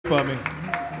for me.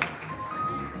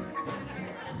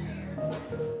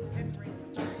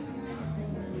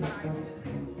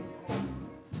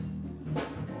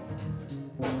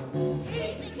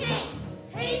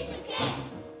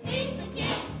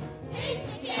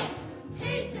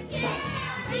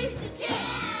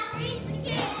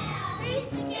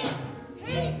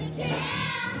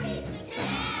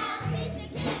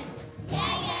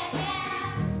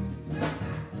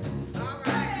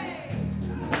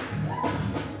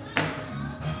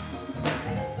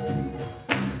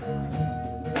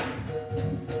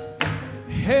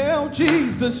 Hail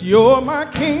Jesus, you're my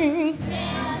King.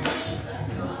 Hail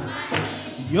Jesus, you're my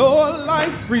King. Your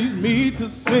life frees me to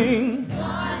sing. Your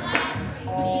life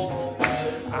frees me to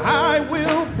sing. I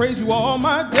will praise you all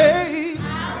my days.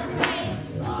 I will praise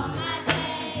you all my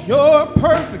days. You're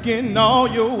perfect in all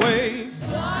your ways.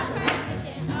 You're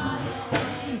perfect in all your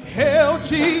ways. Hail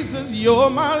Jesus, you're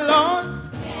my Lord.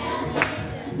 Hail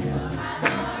Jesus, you're my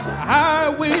Lord. I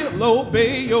will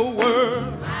obey your word.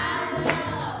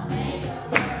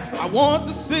 I want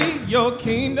to see your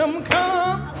kingdom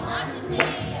come. I want to see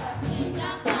your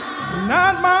kingdom come.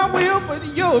 Not my will, but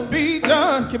your be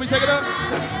done. Can we take it up? Not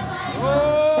my will, but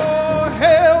Oh,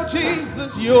 hail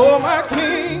Jesus, you're my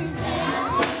King.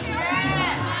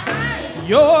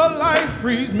 Your life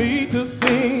frees me to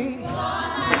sing. your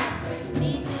life frees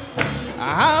me to sing.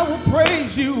 I will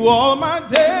praise you all my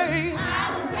days.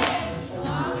 I will praise you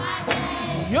all my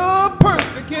days. You're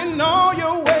perfect in all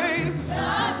your ways.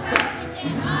 You're perfect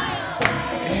in all your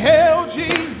ways. Hail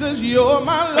Jesus, you're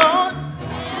my Lord.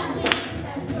 Hail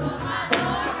Jesus, you're my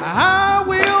Lord. I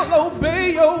will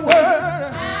obey your word.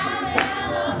 I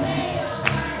will obey your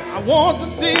word. I want to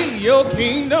see your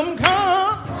kingdom come.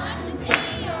 I want to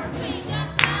see your kingdom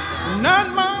come.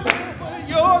 Not my will, but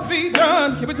yours be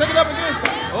done. Can we take it up again?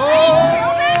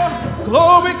 Oh,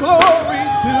 glory, glory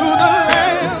to the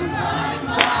Lamb.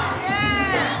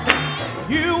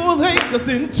 You will take us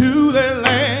into the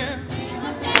land. You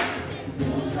will take us into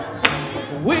the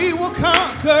land. We will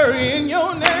conquer in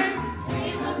your name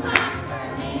We will conquer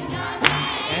in your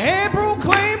name. and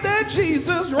proclaim that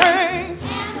Jesus reigns.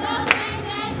 And proclaim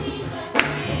that Jesus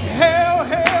reigns. Hail,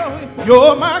 hail,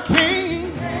 you're my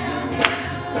King. Hail,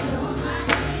 hail, you're my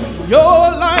King. Your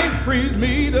life frees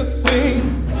me to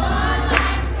sing. Your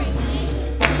life brings me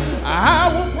to sing.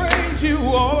 I will praise you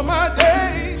all my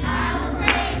days. I will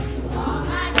praise you all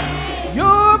my days.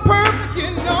 You're perfect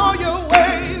in all your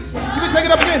ways. Can we take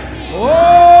it up again?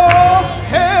 Oh,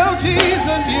 hail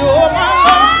Jesus, you're my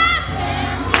Lord.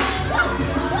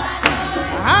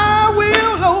 I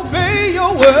will obey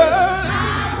your word.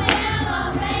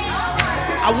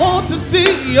 I want to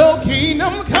see your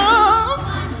kingdom come.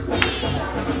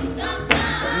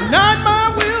 Not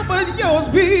my will, but yours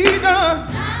be done.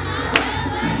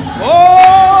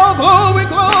 Oh, glory,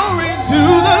 glory to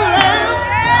the Lamb.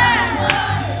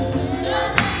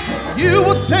 You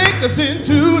will take us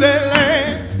into that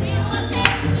land.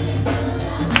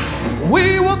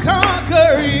 We will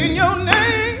conquer in your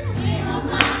name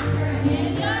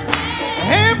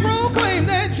and proclaim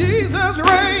that Jesus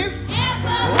reigns.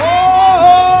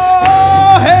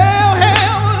 Oh, hail,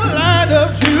 hail, Lion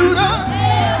of Judah.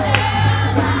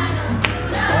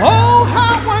 Oh,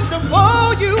 how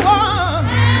wonderful you are.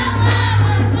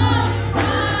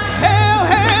 Hail,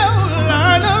 hail,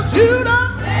 Lion of Judah.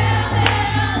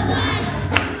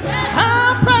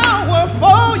 How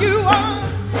powerful you are.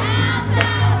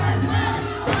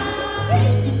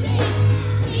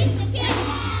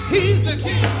 He's the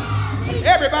King.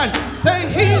 Everybody say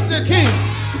he's the King.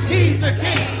 He's the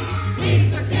King.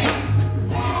 He's the King.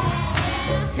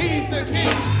 He's the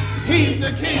King. He's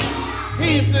the King.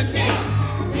 He's the King.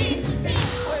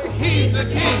 He's the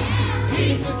King.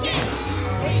 He's the King.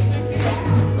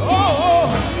 Oh,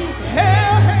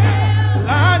 hail, hail,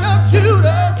 Lion of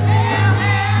Judah.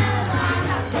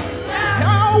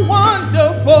 How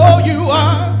wonderful you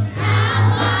are.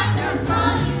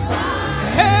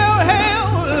 Hail,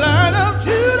 hail, Lion of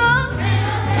Judah.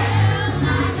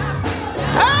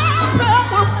 How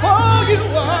powerful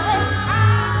you are.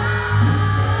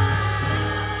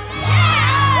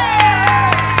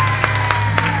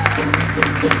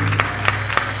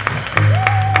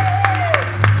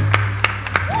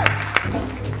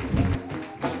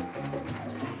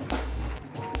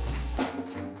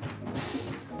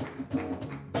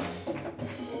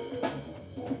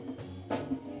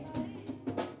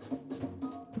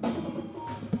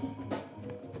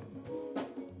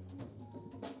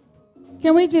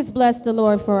 Can we just bless the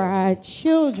Lord for our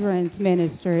children's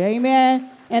ministry, amen?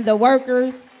 And the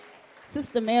workers,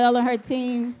 Sister Mel and her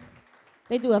team,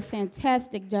 they do a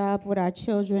fantastic job with our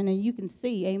children, and you can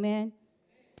see, amen?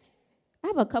 I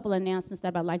have a couple of announcements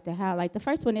that I'd like to highlight. The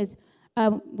first one is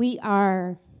we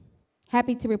are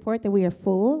happy to report that we are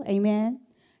full. Amen.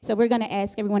 So we're going to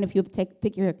ask everyone if you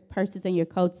pick your purses and your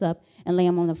coats up and lay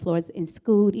them on the floors and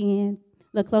scoot in.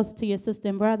 Look closer to your sister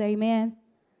and brother. Amen.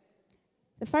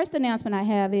 The first announcement I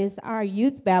have is our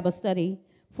youth Bible study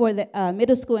for the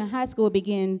middle school and high school will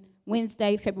begin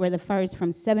Wednesday, February the 1st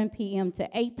from 7 p.m. to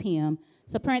 8 p.m.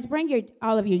 So parents, bring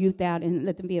all of your youth out and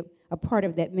let them be a part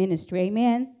of that ministry.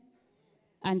 Amen.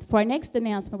 And for our next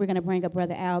announcement, we're going to bring up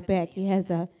Brother Al Beck. He has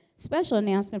a special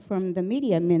announcement from the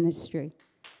media ministry.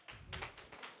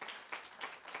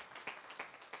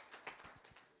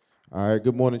 All right,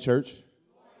 good morning, church.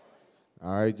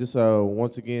 All right, just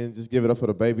once again, just give it up for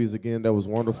the babies again. That was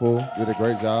wonderful. Did a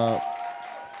great job.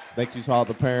 Thank you to all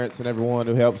the parents and everyone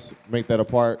who helps make that a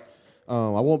part.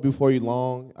 I won't be before you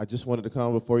long. I just wanted to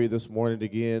come before you this morning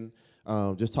again,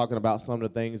 just talking about some of the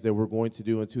things that we're going to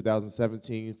do in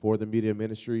 2017 for the media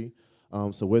ministry.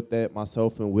 So with that,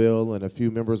 myself and Will and a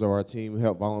few members of our team who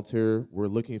help volunteer, we're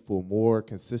looking for more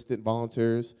consistent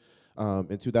volunteers.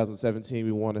 In 2017,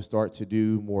 we want to start to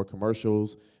do more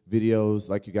commercials, videos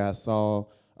like you guys saw,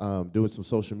 doing some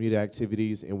social media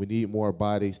activities, and we need more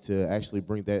bodies to actually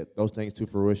bring those things to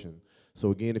fruition.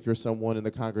 So again, if you're someone in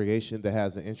the congregation that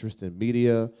has an interest in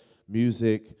media,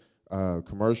 music,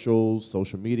 commercials,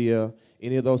 social media,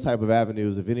 any of those type of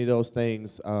avenues, if any of those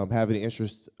things have any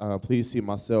interest, please see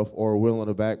myself or Will in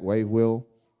the back. Wave, Will.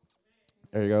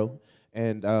 There you go.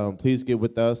 And please get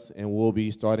with us, and we'll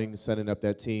be setting up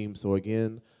that team. So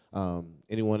again,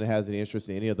 anyone that has any interest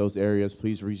in any of those areas,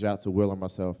 please reach out to Will or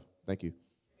myself. Thank you.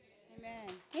 Amen.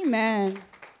 Amen.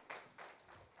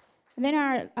 And then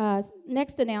our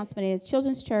next announcement is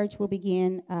Children's Church will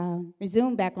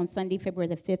resume back on Sunday, February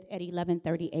the 5th at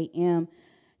 11:30 a.m.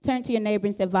 Turn to your neighbor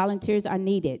and say, volunteers are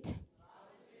needed.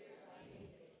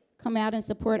 Come out and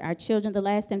support our children. The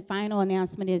last and final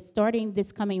announcement is starting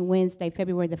this coming Wednesday,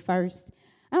 February the 1st.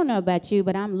 I don't know about you,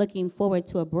 but I'm looking forward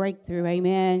to a breakthrough.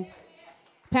 Amen.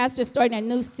 Pastor's starting a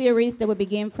new series that will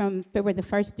begin from February the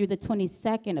 1st through the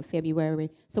 22nd of February.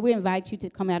 So we invite you to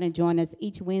come out and join us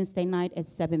each Wednesday night at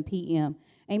 7 p.m.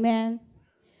 Amen.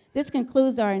 This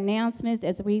concludes our announcements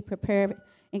as we prepare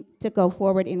to go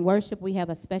forward in worship. We have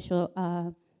a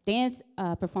special dance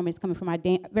performance coming from our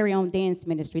very own dance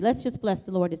ministry. Let's just bless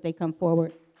the Lord as they come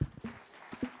forward.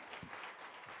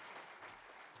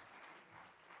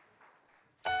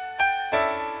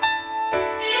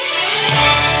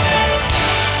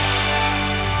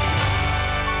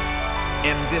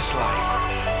 In this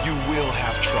life, you will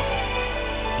have trouble.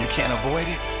 You can't avoid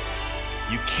it.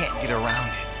 You can't get around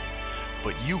it.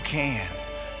 But you can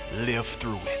live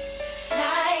through it.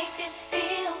 Life is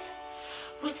filled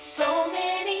with so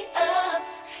many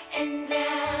ups and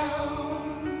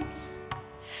downs.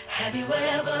 Have you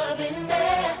ever been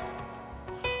there?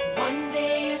 One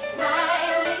day you're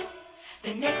smiling,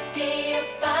 the next day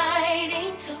you're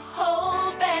fighting to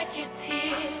hold back your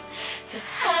tears, to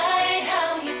hide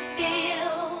how you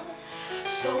feel.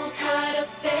 So tired of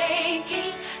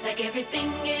faking like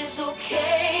everything is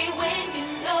okay when you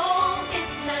know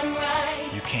it's not right.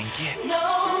 You can't get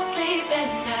no sleep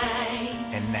at night.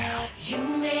 And now You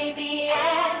may be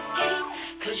asking,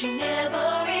 cause you never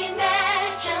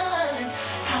imagined,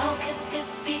 how could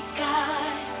this be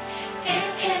God?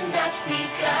 This cannot be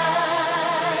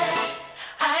God.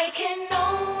 I can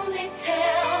only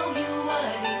tell you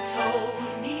what he told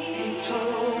me.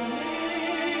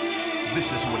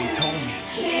 this is what he told me.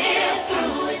 Live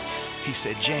through it. He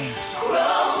said, James,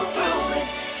 Grow through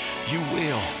it. you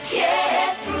will.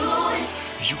 Get through it.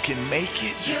 You can make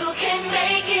it. You can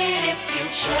make it if you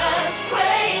just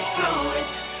break through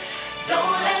it.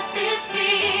 Don't let this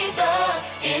be the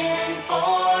end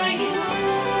for you.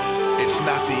 It's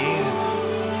not the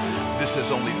end. This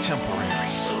is only temporary.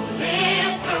 So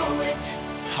live through it.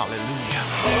 Hallelujah.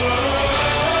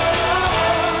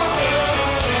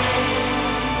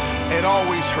 It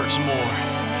always hurts more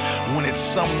when it's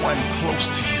someone close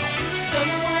to you.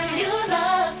 Someone you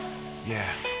love Yeah,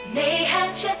 may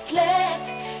have just let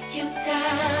you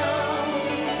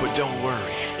down. but don't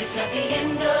worry. It's not the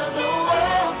end of the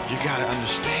world. You gotta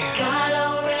understand. God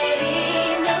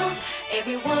already knew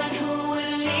everyone who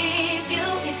would leave you.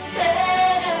 It's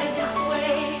better this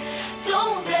way.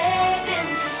 Don't beg them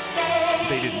to stay.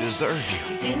 They didn't deserve you.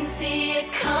 You didn't see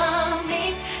it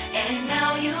coming, and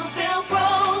now you feel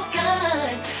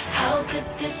broken. How could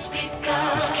this be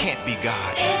God? This can't be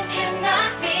God. This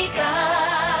cannot be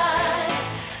God.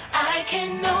 I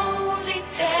can only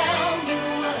tell you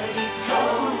what he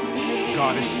told me.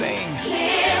 God is saying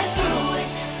Live through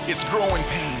it. it's growing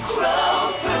pains.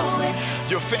 Grow through it.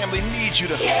 Your family needs you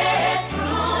to Get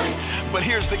through it. But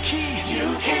here's the key.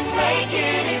 You can make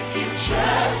it if you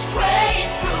just pray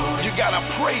through it. You gotta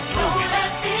pray through Don't it.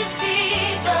 let this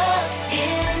be the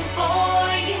end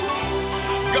for you.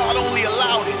 God only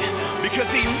allowed it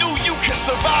because he knew you could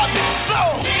survive it. So,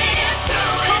 Live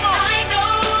through come it. on. I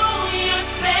know you're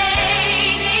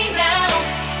saying now,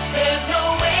 there's no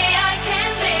way I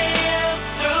can live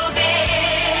through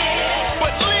this.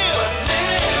 But live.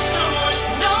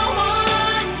 No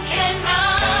one can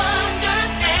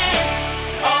understand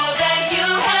all that you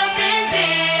have been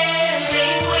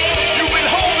dealing with. You've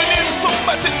been holding in so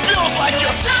much it feels like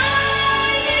you're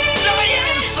dying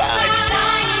inside.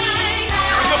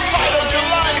 You're in the fight of your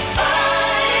life.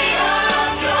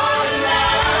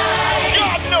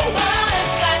 God knows.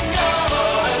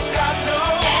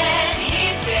 And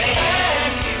he's there.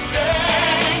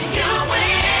 You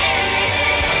win.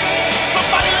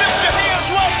 Somebody lift your hands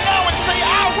right now and say,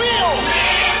 I will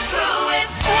Live through it.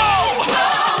 grow.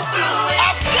 Grow through it.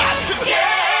 I've got to.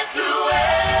 Get through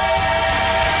it.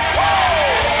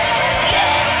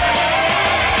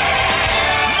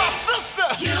 My sister,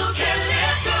 You can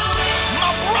live through it.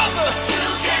 my brother, You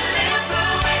can live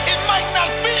through it. it might not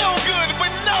feel good,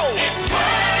 but no, It's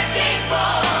working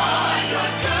for your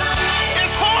good.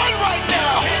 it's hard right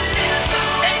now. Live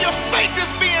through And your faith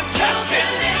is being tested.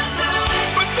 Live through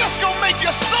it. But this gonna make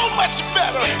you so much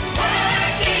better. It's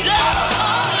working Yeah.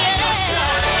 for your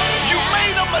good. You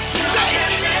made a mistake,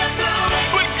 Live through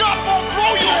it. but God won't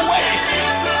throw you away.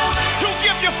 Live through it. He'll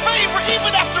give you favor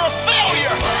even after a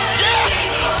failure.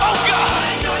 Yeah. Oh God.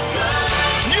 Your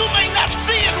good. You may not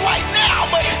see it right now,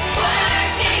 but It's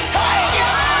working hey,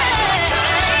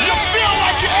 you feel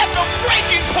like you're at the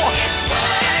breaking point.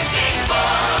 working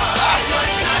for your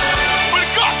good. But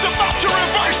God's about to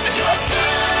reverse it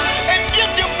and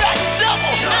give you back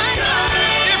double.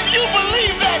 If you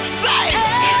believe that, say,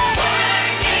 It's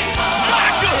working for my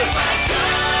good.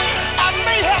 I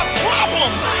may have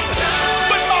problems,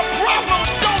 but my problems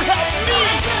don't have me.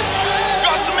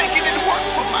 God's making it work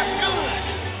for my good.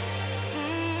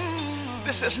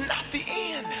 This is not the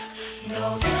end.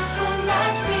 No, this will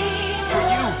not be For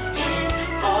you.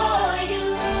 for you.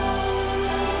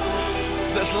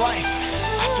 There's life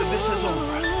after this is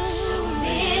over. So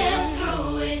live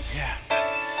through it. Yeah.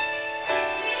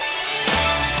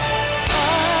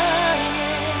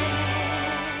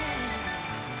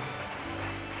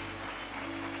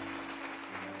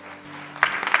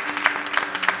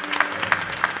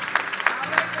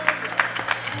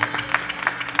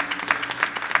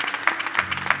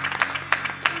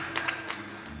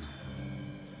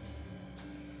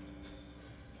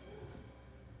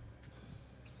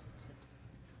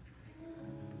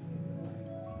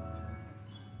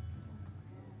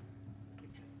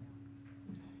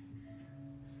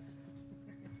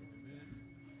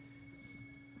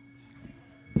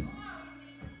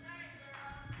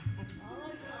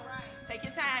 Take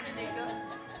your time, Anika.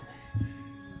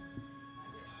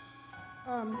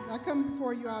 I come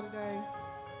before you all today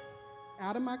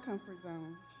out of my comfort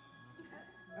zone.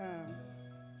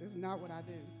 This is not what I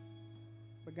do.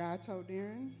 But God told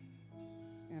Darren,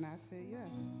 and I said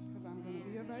yes, because I'm going to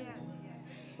be available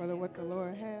for what the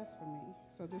Lord has for me.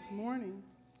 So this morning,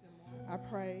 I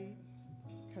prayed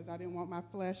because I didn't want my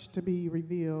flesh to be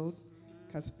revealed,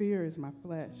 because fear is my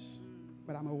flesh,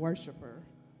 but I'm a worshiper.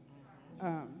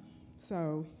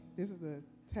 So this is the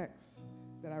text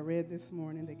that I read this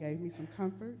morning that gave me some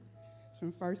comfort. It's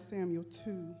from 1 Samuel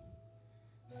 2,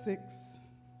 6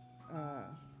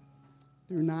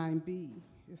 through 9b.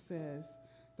 It says,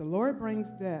 the Lord brings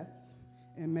death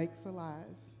and makes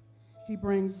alive. He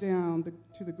brings down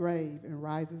to the grave and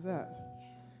rises up.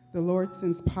 The Lord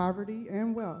sends poverty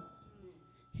and wealth.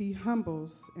 He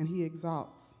humbles and he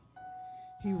exalts.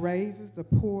 He raises the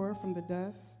poor from the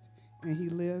dust, and he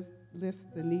lifts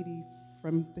the needy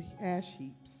from the ash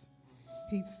heaps.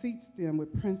 He seats them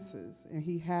with princes, and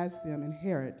he has them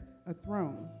inherit a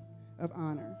throne of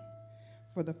honor.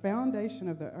 For the foundation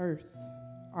of the earth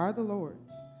are the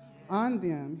Lord's. On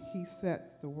them he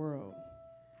sets the world.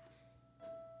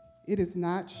 It is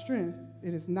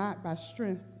not by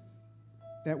strength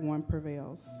that one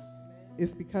prevails.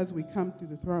 It's because we come through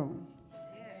the throne.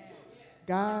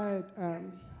 God,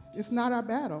 it's not our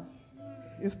battle.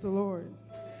 It's the Lord.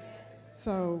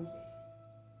 So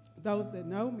those that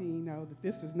know me know that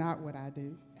this is not what I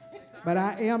do. But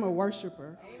I am a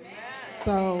worshiper.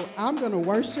 So I'm going to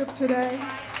worship today,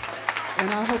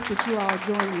 and I hope that you all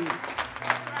join me.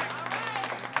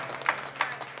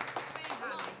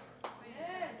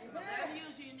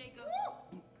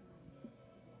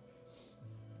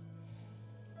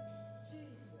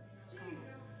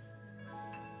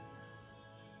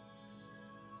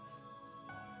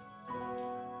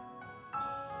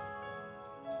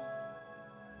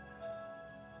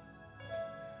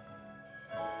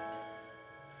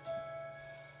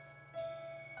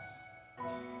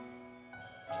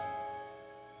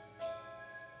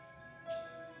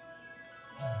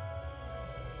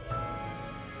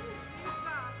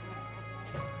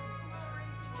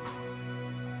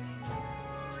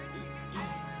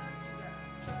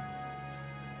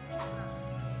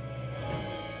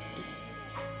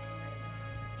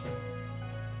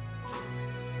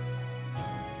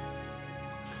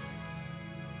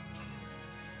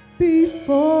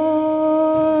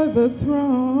 Before the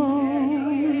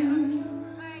throne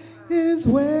is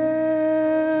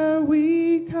where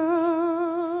we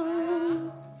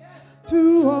come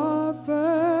to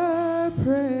offer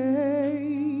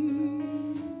praise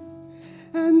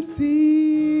and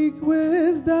seek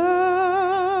wisdom.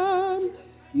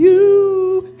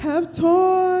 You have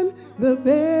torn the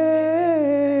veil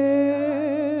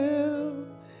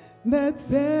that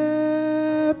separates.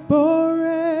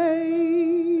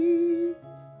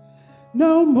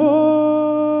 No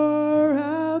more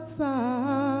outside,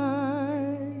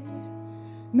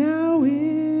 now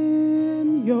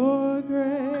in your grace.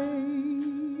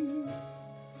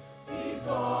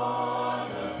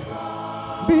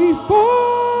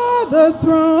 Before the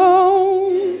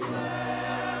throne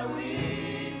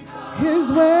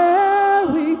is where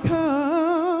we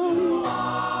come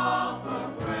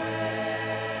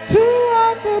to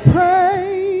offer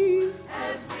praise.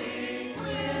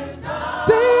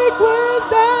 Seek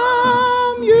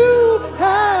wisdom, you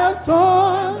have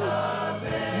torn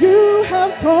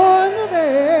the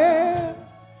veil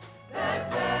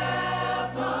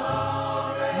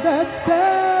that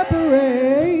separates.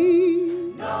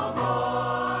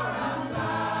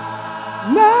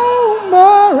 No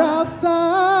more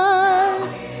outside.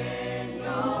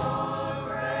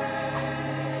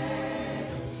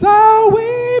 So we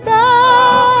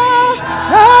bow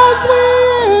as we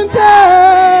enter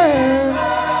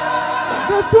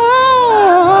the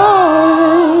throne,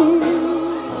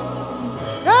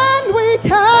 and we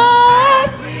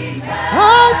cast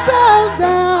ourselves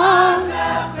down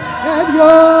at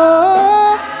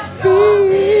your feet.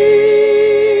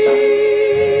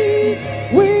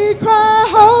 We cry,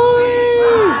 holy,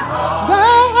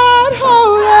 thou art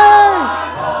holy.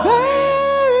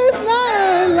 There is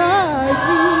none like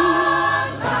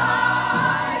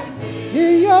you.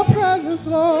 In your presence,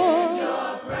 Lord,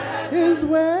 is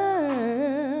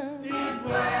where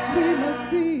we must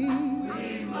be.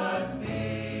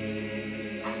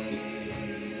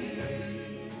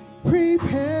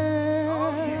 Prepare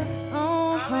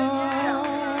our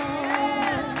hearts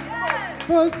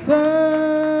for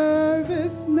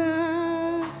service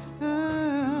now.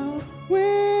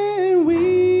 When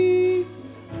we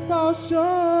fall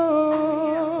short,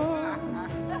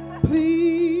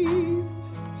 please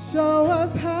show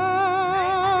us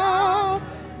how.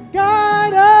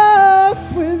 Guide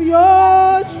us with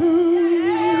your truth,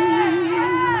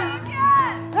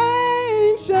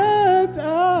 Ancient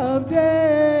of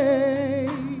Days.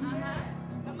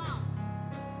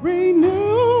 Renew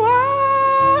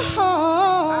our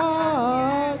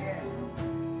hearts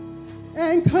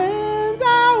and cleanse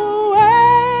our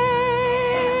ways.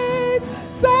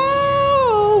 So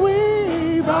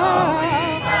we bow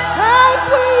as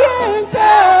we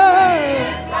enter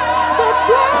the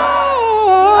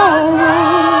throne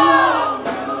room,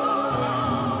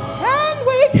 and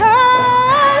we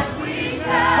cast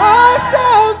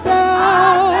ourselves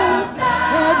down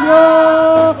at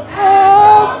your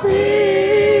feet.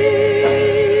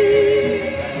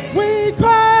 We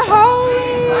cry,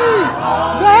 holy,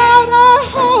 thou art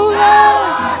holy.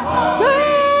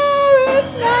 There is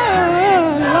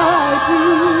none like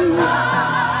you.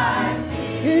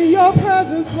 In your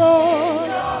presence, Lord,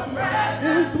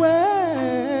 is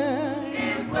where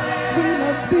we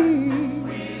must be.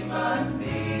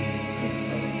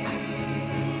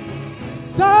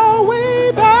 So we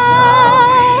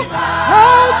bow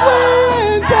as we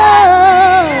enter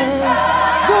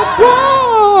the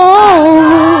throne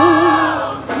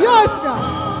room. Yes, God.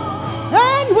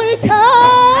 And we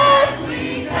cast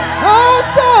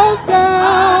ourselves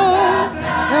down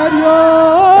at your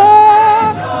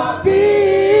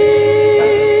feet.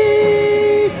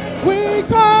 We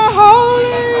cry,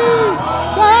 holy,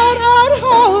 thou art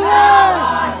holy.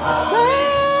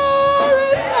 There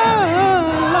is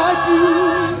none like you.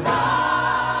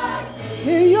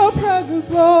 In your presence,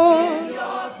 Lord,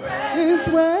 is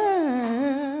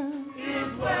where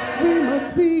we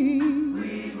must be.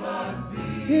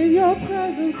 In your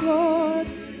presence, Lord,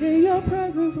 in your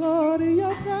presence, Lord, in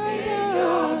your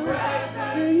presence,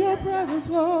 in your presence,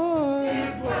 Lord,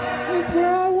 is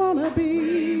where I want to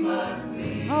be.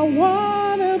 I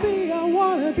want to be, I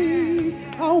want to be,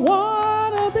 I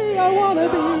want to be, I want to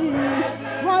be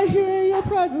right here in your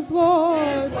presence,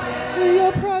 Lord, in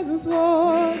your presence,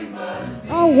 Lord.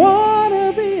 I want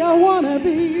to be, I want to wanna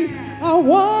be, I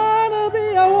wanna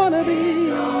be, I wanna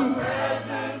be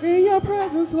in your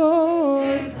presence, Lord.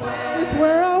 It's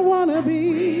where I wanna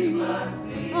be.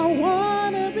 I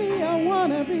wanna be, I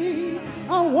wanna be,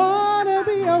 I wanna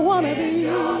be, I wanna be.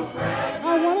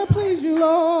 I wanna please you,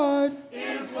 Lord.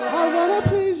 I wanna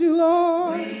please you,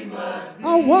 Lord.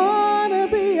 I wanna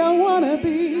be, I wanna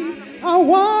be, I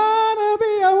wanna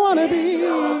be, I wanna be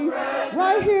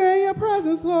right here in your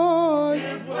presence, Lord.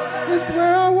 It's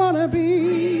where I wanna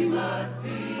be.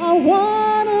 I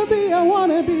wanna be, I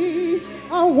wanna be,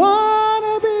 I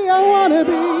wanna be, I wanna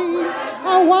be.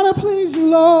 I wanna please you,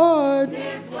 Lord.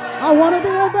 I wanna be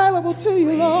available to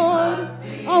you, Lord.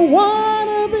 I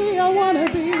wanna be, I wanna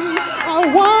be, I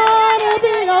wanna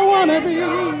be, I wanna be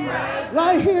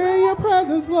right here in your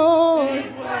presence, Lord.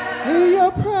 In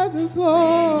your presence,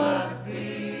 Lord.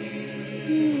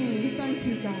 Thank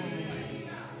you, God.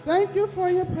 Thank you for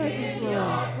your presence,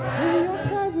 Lord. In your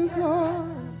presence, Lord.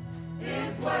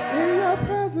 In your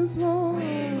presence, Lord.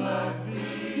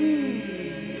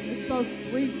 It's so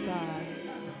sweet, God.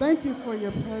 Thank you for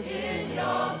your presence,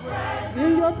 Lord.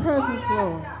 In your presence,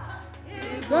 Lord.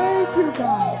 Thank you,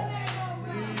 God.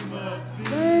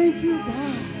 Thank you,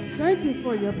 God. Thank you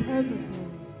for your presence,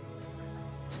 Lord.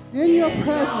 In your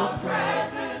presence, God.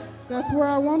 That's where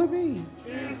I want to be.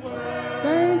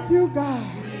 Thank you, God.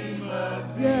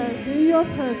 Yes, in your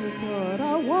presence, Lord.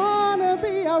 I want to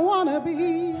be, I want to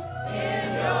be.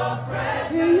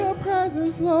 In your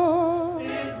presence, Lord.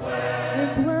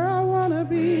 It's where I want to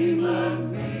be. I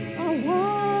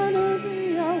want to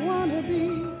be, I want to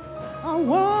be. I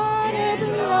want to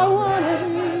be, I want to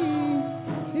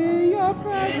be. In your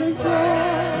presence,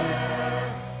 Lord.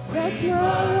 That's where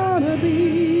I want to be.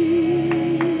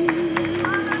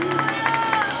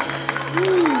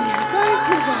 Thank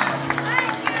you, God.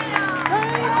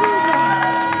 Thank you, God.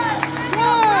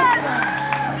 Yes, God.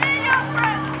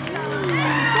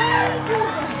 Thank you,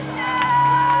 God.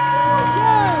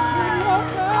 Yes, in your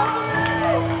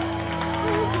presence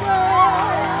is where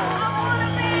I want to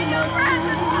be. In your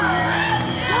presence, Lord.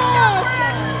 Yes,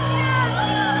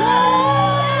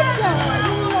 God. Yes, God.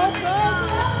 In your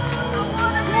presence.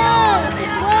 Yes,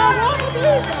 it's where I want to be,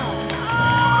 God.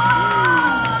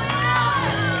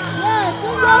 Yes,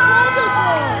 in your presence,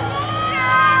 Lord.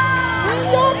 In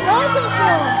your presence,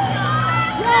 Lord.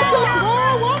 Yes, it's where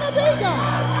I want to be, God.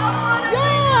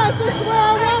 Yes, it's where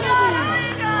I want to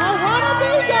be. I want to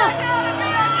be, God.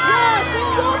 Yes, in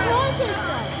your presence,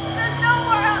 God. There's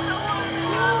nowhere else I want to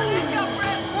go. In your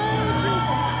presence.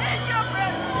 In your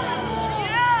presence.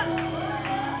 Yes.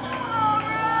 All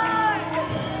right.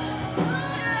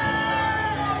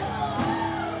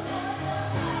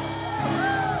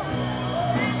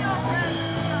 In your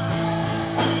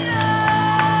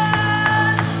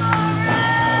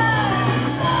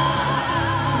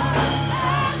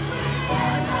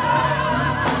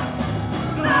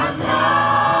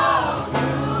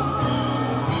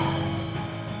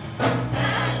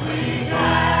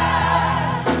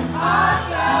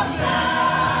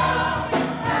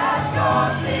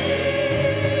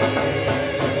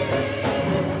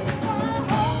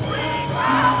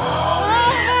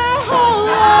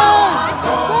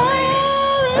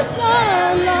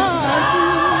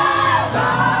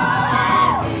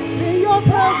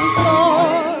presence, God.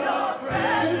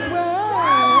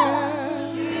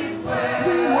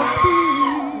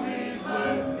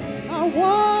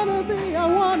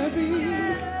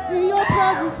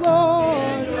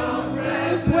 Lord,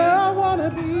 it's where I want to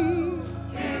be.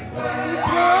 It's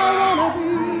where I want to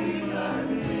be.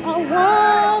 I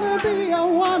want to be, I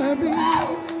want to be.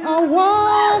 I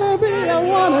want to be, I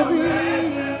want to be.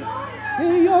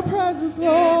 In your presence,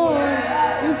 Lord,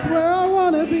 it's where I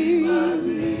want to be.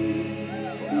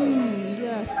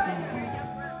 Yes,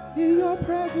 God. In your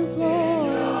presence,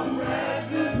 Lord,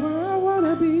 it's where I want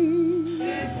to be.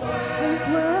 It's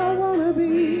where I want to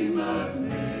be.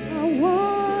 I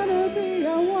wanna be, I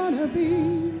wanna be,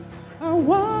 I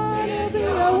wanna be,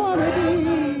 I wanna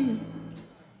be.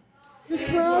 It's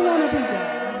where I wanna be,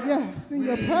 God. Yes, in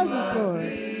your presence, Lord.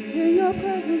 In your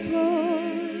presence, Lord.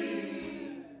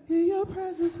 In your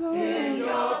presence, Lord. In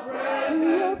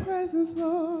your presence,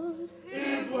 Lord.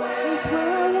 It's where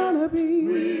I wanna be.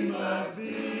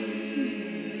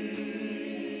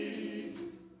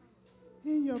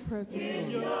 In your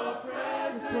presence, Lord.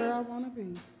 It's where I wanna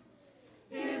be.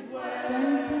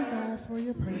 Thank you, God, for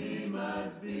your presence.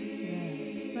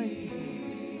 Yes, thank you, God.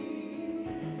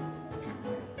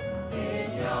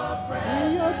 In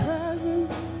your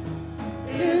presence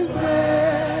is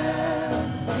where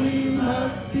we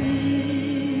must be.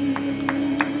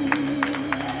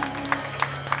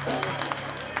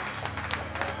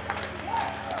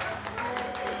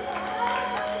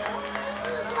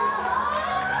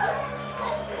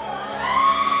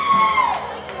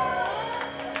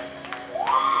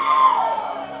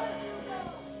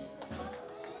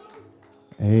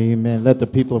 Let the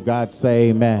people of God say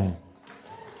amen.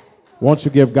 Won't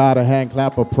you give God a hand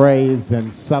clap of praise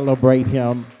and celebrate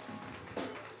him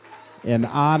and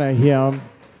honor him?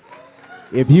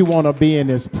 If you want to be in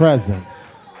his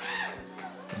presence,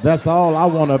 that's all I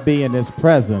want to be, in his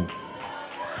presence.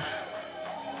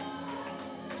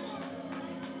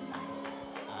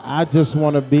 I just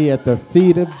want to be at the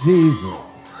feet of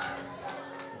Jesus.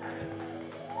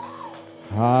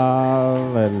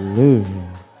 Hallelujah.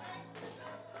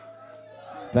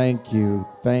 Thank you,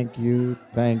 thank you,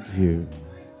 thank you.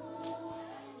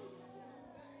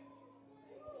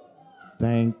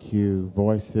 Thank you,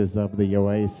 Voices of the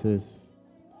Oasis,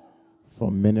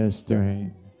 for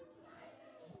ministering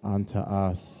unto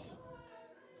us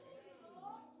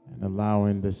and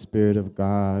allowing the Spirit of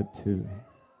God to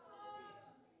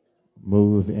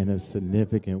move in a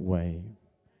significant way,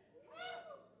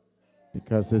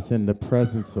 because it's in the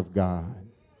presence of God.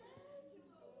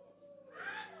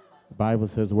 The Bible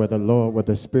says where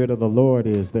the Spirit of the Lord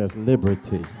is, there's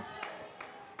liberty,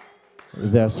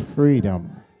 there's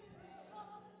freedom,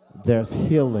 there's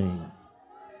healing,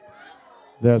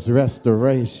 there's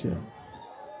restoration.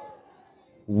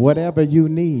 Whatever you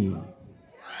need,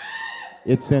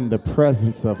 it's in the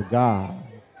presence of God.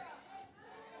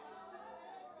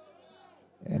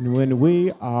 And when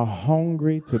we are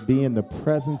hungry to be in the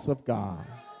presence of God,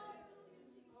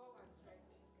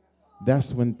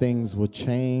 that's when things will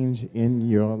change in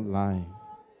your life.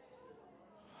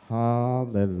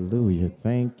 Hallelujah.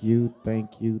 Thank you,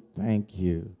 thank you, thank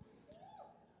you.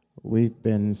 We've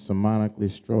been sermonically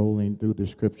strolling through the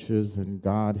scriptures, and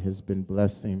God has been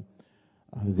blessing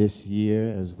this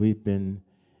year as we've been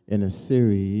in a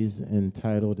series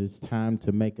entitled It's Time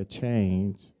to Make a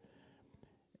Change.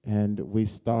 And we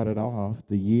started off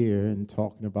the year and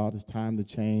talking about it's time to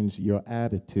change your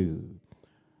attitude,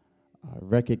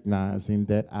 recognizing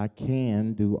that I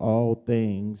can do all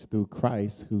things through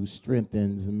Christ who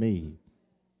strengthens me.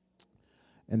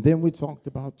 And then we talked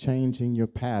about changing your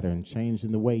pattern,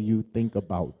 changing the way you think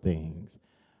about things,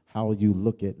 how you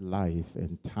look at life,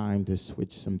 and time to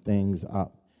switch some things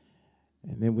up.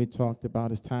 And then we talked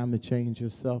about it's time to change your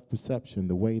self-perception,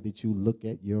 the way that you look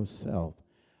at yourself,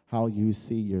 how you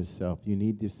see yourself. You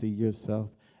need to see yourself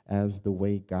as the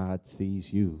way God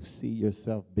sees you. See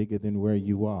yourself bigger than where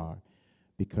you are,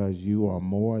 because you are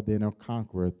more than a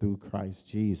conqueror through Christ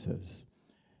Jesus.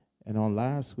 And on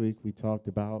last week, we talked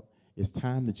about it's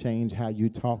time to change how you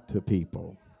talk to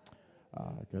people,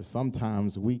 because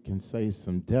sometimes we can say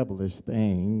some devilish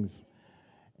things,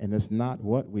 and it's not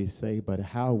what we say, but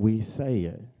how we say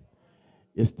it.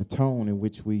 It's the tone in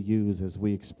which we use as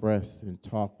we express and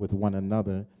talk with one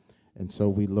another. And so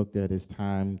we looked at it's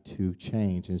time to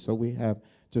change. And so we have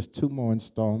just 2 more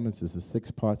installments. It's a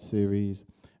 6-part series.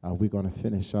 We're going to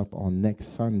finish up on next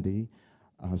Sunday.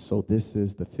 So this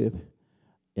is the 5th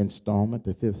installment,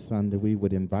 the 5th Sunday. We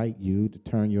would invite you to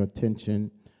turn your attention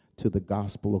to the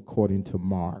Gospel according to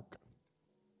Mark.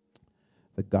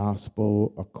 The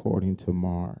Gospel according to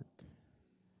Mark.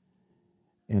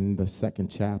 In the 2nd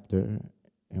chapter,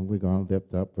 and we're going to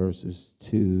lift up verses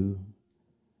 2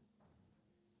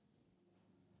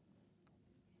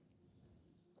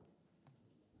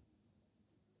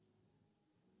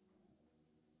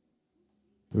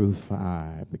 through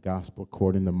 5, the Gospel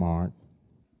according to Mark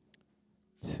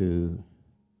 2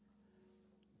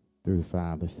 through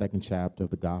 5, the 2nd chapter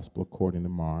of the Gospel according to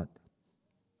Mark,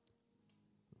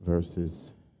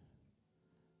 verses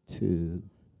 2,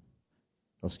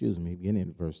 beginning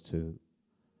at verse 2,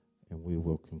 and we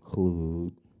will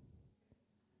conclude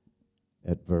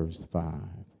at verse 5.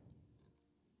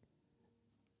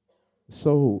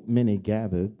 So many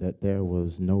gathered that there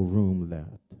was no room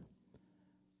left,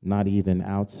 not even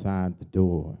outside the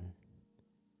door.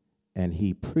 And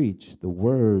he preached the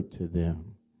word to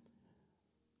them.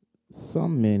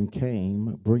 Some men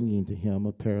came, bringing to him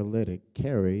a paralytic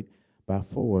carried by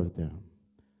 4 of them.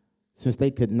 Since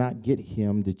they could not get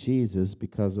him to Jesus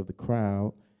because of the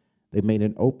crowd, they made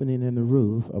an opening in the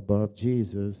roof above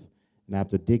Jesus, and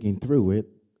after digging through it,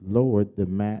 lowered the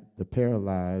mat the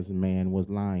paralyzed man was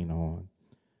lying on.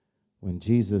 When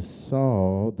Jesus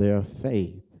saw their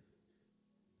faith,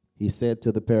 he said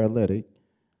to the paralytic,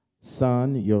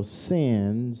 "Son, your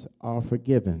sins are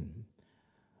forgiven."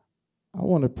 I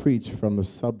want to preach from the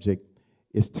subject,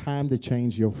 it's time to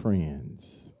change your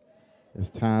friends.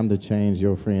 It's time to change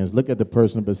your friends. Look at the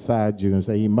person beside you and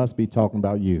say, he must be talking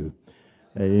about you.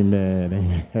 Amen.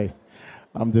 Amen. Hey,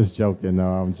 I'm just joking. No,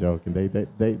 I'm joking.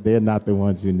 They're not the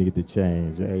ones you need to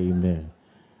change. Amen.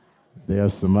 There are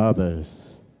some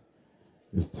others.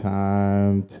 It's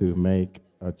time to make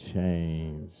a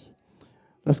change.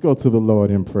 Let's go to the Lord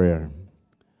in prayer.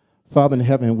 Father in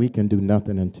heaven, we can do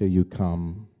nothing until you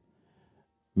come.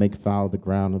 Make foul the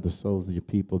ground of the souls of your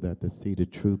people, that the seed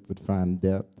of truth would find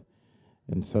depth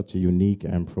in such a unique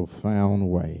and profound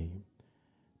way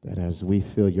that as we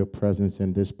feel your presence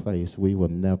in this place, we will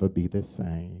never be the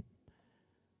same.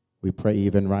 We pray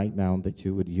even right now that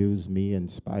you would use me in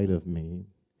spite of me.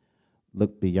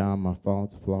 Look beyond my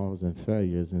faults, flaws, and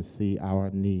failures and see our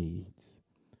needs.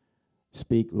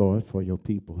 Speak, Lord, for your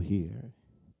people here.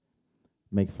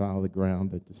 Make foul the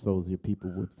ground that the souls of your people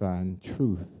would find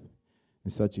truth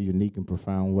in such a unique and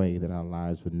profound way that our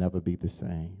lives would never be the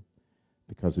same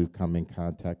because we've come in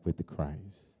contact with the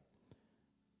Christ.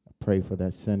 I pray for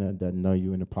that sinner that doesn't know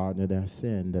you and the pardon of their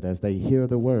sin, that as they hear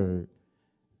the word,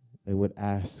 they would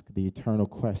ask the eternal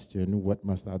question, what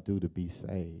must I do to be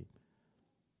saved?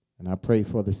 And I pray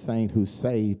for the saint who's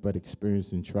saved but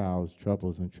experiencing trials,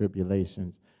 troubles, and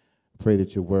tribulations. I pray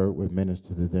that your word would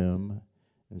minister to them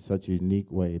in such a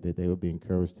unique way that they would be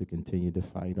encouraged to continue to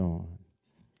fight on.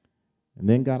 And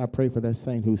then, God, I pray for that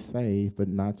saint who's saved but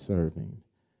not serving.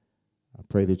 I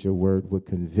pray that your word would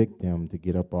convict them to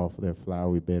get up off of their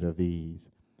flowery bed of ease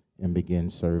and begin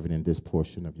serving in this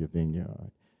portion of your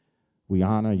vineyard. We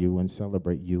honor you and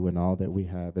celebrate you and all that we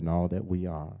have and all that we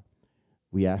are.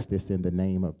 We ask this in the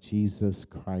name of Jesus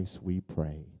Christ, we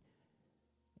pray.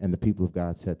 And the people of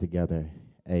God said together,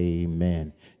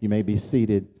 amen. You may be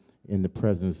seated in the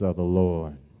presence of the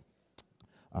Lord.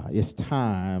 It's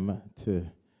time to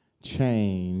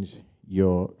change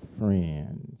your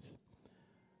friends.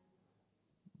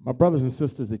 My brothers and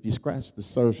sisters, if you scratch the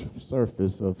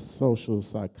surface of social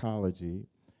psychology,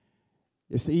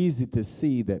 it's easy to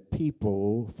see that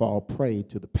people fall prey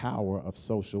to the power of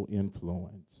social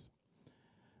influence.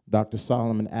 Dr.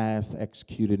 Solomon Asch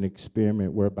executed an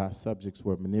experiment whereby subjects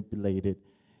were manipulated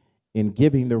in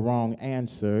giving the wrong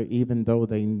answer, even though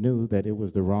they knew that it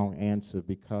was the wrong answer,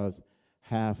 because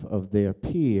half of their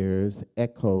peers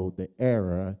echoed the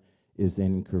error as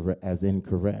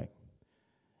incorrect.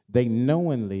 They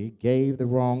knowingly gave the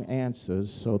wrong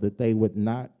answers so that they would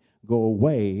not go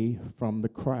away from the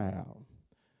crowd.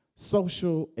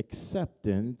 Social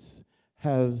acceptance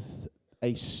has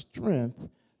a strength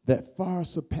that far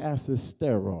surpasses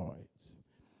steroids.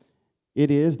 It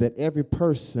is that every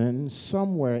person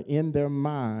somewhere in their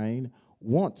mind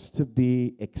wants to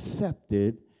be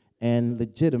accepted and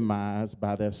legitimized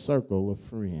by their circle of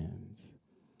friends.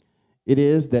 It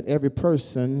is that every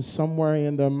person somewhere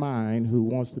in their mind who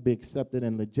wants to be accepted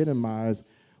and legitimized,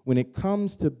 when it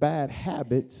comes to bad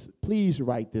habits, please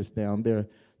write this down. There are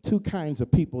two kinds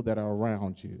of people that are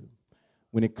around you.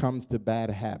 When it comes to bad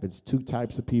habits, two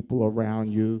types of people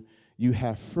around you. You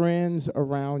have friends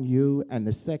around you, and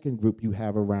the second group you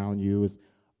have around you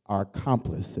are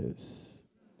accomplices.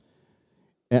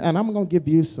 And I'm going to give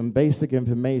you some basic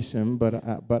information,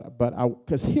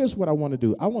 because here's what I want to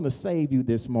do. I want to save you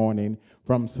this morning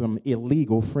from some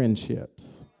illegal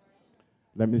friendships.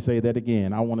 Let me say that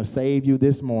again. I want to save you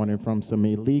this morning from some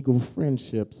illegal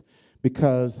friendships,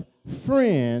 because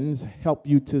friends help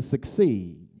you to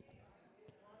succeed.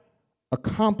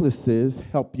 Accomplices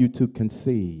help you to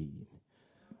concede.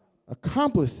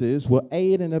 Accomplices will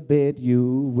aid and abet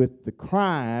you with the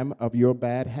crime of your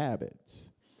bad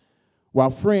habits, while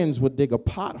friends will dig a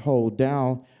pothole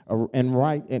down and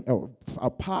write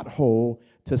a pothole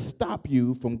to stop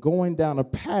you from going down a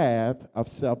path of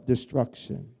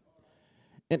self-destruction.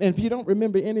 And if you don't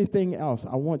remember anything else,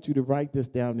 I want you to write this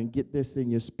down and get this in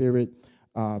your spirit,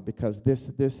 because this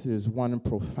is one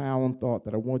profound thought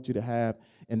that I want you to have,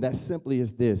 and that simply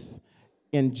is this.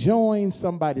 Enjoying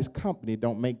somebody's company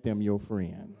don't make them your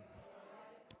friend.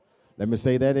 Let me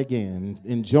say that again.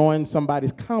 Enjoying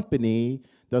somebody's company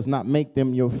does not make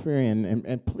them your friend.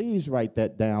 And please write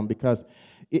that down, because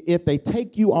if they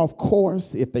take you off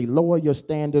course, if they lower your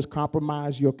standards,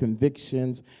 compromise your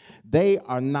convictions, they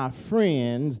are not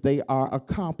friends, they are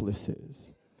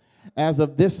accomplices. As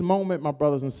of this moment, my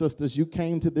brothers and sisters, you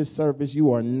came to this service,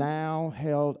 you are now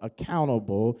held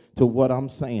accountable to what I'm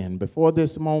saying. Before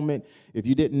this moment, if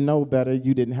you didn't know better,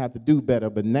 you didn't have to do better,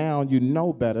 but now you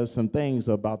know better, some things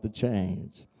are about to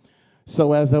change.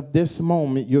 So as of this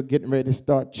moment, you're getting ready to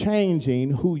start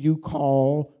changing who you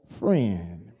call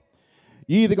friend.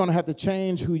 You're either going to have to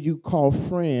change who you call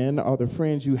friend, or the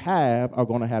friends you have are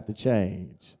going to have to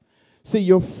change. See,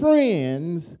 your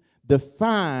friends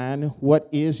define what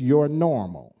is your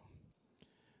normal.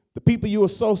 The people you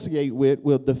associate with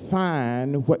will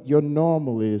define what your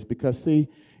normal is, because, see,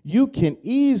 you can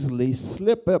easily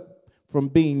slip up from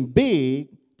being big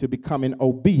to becoming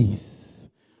obese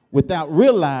without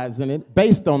realizing it,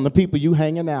 based on the people you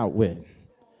hanging out with.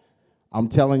 I'm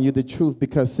telling you the truth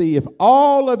because, see, if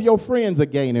all of your friends are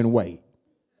gaining weight,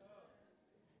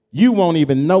 you won't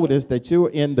even notice that you're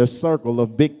in the circle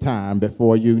of big time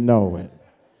before you know it.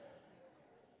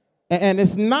 And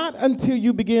it's not until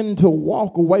you begin to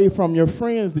walk away from your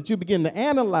friends that you begin to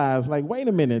analyze, like, wait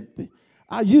a minute,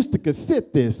 I used to could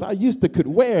fit this. I used to could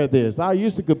wear this. I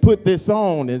used to could put this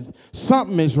on.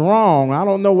 Something is wrong. I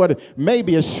don't know what.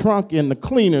 Maybe it's shrunk in the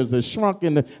cleaners. It's shrunk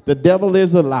in the devil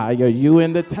is a liar. You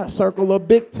in the circle of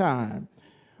big time.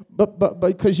 But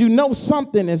because you know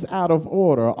something is out of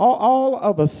order. All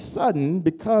of a sudden,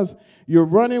 because you're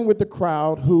running with the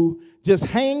crowd who just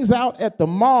hangs out at the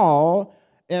mall,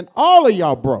 and all of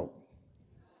y'all broke.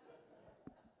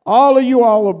 All of you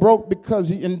all are broke because,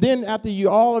 and then after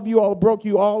all of you all broke,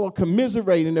 you all are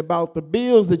commiserating about the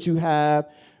bills that you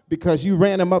have because you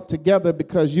ran them up together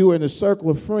because you were in a circle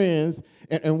of friends,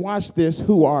 and watch this,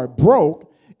 who are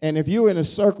broke. And if you're in a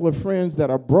circle of friends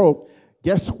that are broke,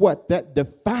 guess what? That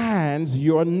defines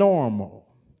your normal.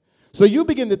 So you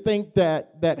begin to think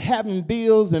that having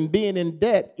bills and being in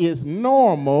debt is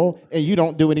normal, and you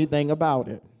don't do anything about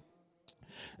it.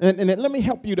 And let me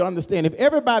help you to understand. If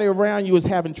everybody around you is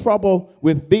having trouble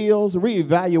with bills,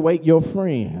 reevaluate your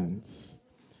friends.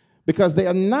 Because they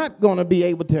are not going to be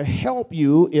able to help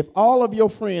you if all of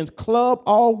your friends club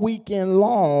all weekend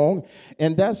long,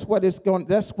 and that's what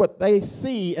they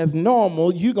see as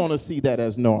normal, you're going to see that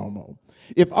as normal.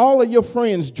 If all of your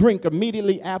friends drink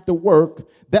immediately after work,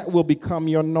 that will become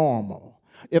your normal.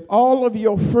 If all of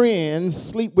your friends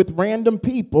sleep with random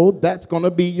people, that's going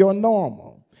to be your normal.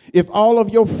 If all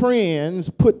of your friends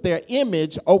put their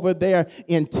image over their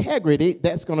integrity,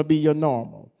 that's going to be your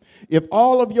normal. If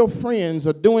all of your friends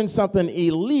are doing something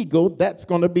illegal, that's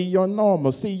going to be your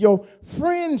normal. See, your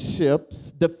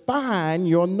friendships define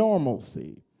your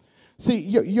normalcy. See,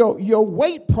 your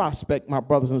weight prospect, my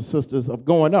brothers and sisters, of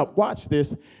going up, watch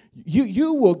this,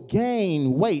 you will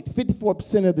gain weight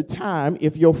 54% of the time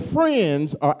if your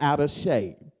friends are out of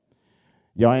shape.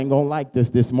 Y'all ain't gonna like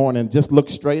this morning. Just look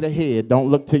straight ahead. Don't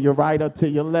look to your right or to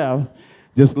your left.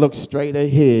 Just look straight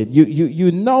ahead.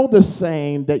 You know the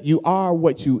saying that you are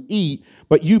what you eat,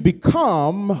 but you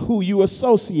become who you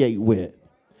associate with.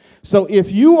 So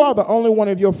if you are the only one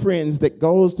of your friends that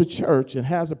goes to church and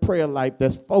has a prayer life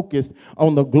that's focused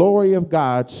on the glory of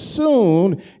God,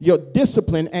 soon your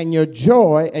discipline and your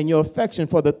joy and your affection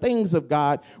for the things of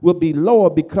God will be lower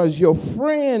because your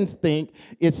friends think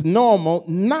it's normal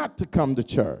not to come to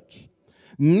church.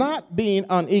 Not being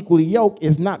unequally yoked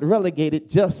is not relegated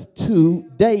just to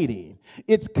dating.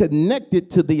 It's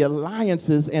connected to the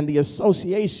alliances and the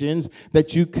associations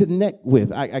that you connect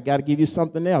with. I got to give you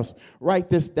something else. Write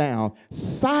this down.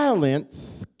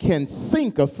 Silence can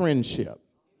sink a friendship.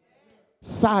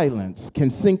 Silence can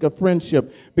sink a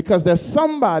friendship because there's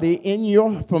somebody in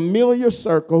your familiar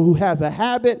circle who has a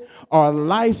habit or a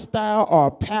lifestyle or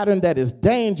a pattern that is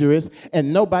dangerous,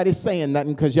 and nobody's saying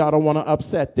nothing because y'all don't want to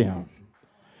upset them.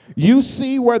 You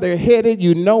see where they're headed,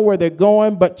 you know where they're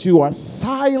going, but you are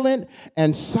silent,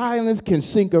 and silence can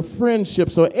sink a friendship.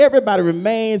 So everybody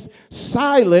remains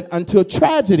silent until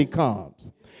tragedy comes.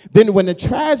 Then when the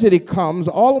tragedy comes,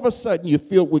 all of a sudden you're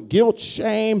filled with guilt,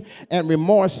 shame, and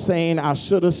remorse, saying, I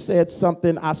should have said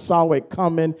something, I saw it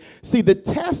coming. See, the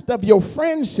test of your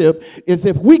friendship is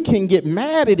if we can get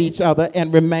mad at each other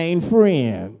and remain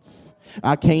friends.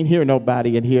 I can't hear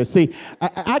nobody in here. See,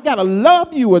 I got to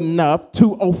love you enough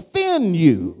to offend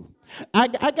you. I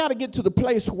got to get to the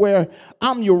place where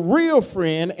I'm your real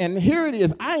friend, and here it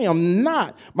is. I am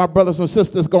not, my brothers and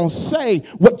sisters, going to say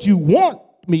what you want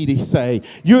me to say.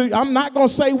 I'm not going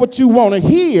to say what you want to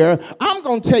hear. I'm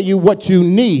going to tell you what you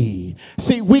need.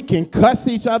 See, we can cuss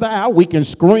each other out. We can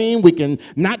scream. We can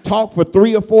not talk for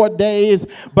 3 or 4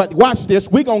 days. But watch this.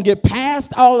 We're going to get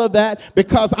past all of that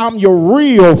because I'm your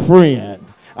real friend.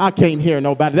 I can't hear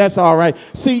nobody. That's all right.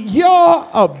 See, your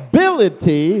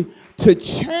ability to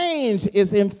change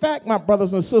is, in fact, my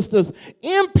brothers and sisters,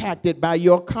 impacted by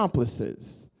your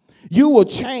accomplices. You will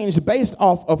change based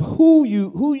off of who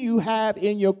you have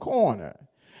in your corner.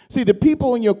 See, the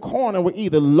people in your corner will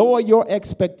either lower your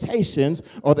expectations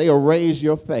or they'll raise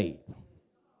your faith.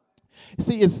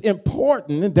 See, it's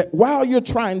important that while you're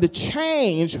trying to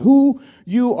change who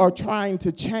you are trying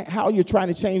to change, how you're trying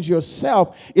to change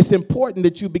yourself, it's important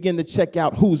that you begin to check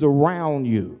out who's around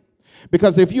you.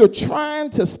 Because if you're trying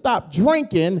to stop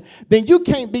drinking, then you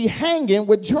can't be hanging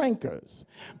with drinkers.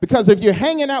 Because if you're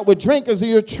hanging out with drinkers or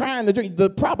you're trying to drink, the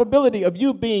probability of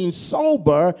you being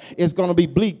sober is going to be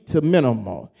bleak to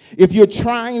minimal. If you're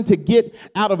trying to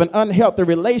get out of an unhealthy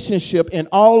relationship and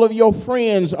all of your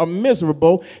friends are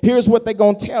miserable, here's what they're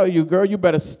going to tell you, girl. You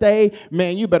better stay,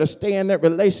 man, you better stay in that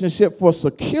relationship for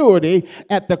security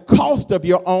at the cost of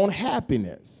your own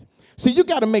happiness. So you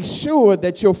got to make sure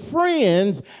that your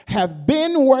friends have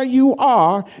been where you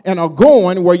are and are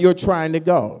going where you're trying to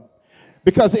go.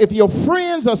 Because if your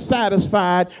friends are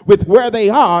satisfied with where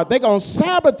they are, they're going to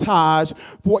sabotage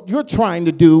what you're trying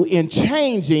to do in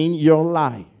changing your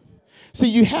life. See,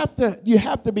 you have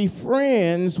to be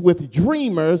friends with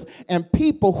dreamers and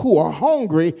people who are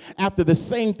hungry after the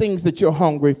same things that you're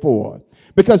hungry for.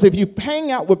 Because if you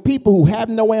hang out with people who have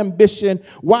no ambition,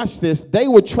 watch this, they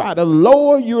would try to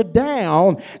lower you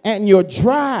down and your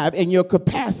drive and your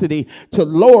capacity to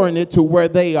lowering it to where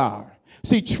they are.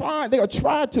 See, they'll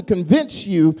try to convince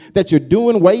you that you're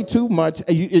doing way too much.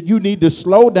 You need to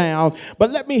slow down.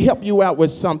 But let me help you out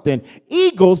with something.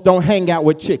 Eagles don't hang out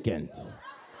with chickens.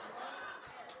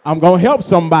 I'm going to help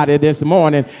somebody this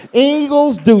morning.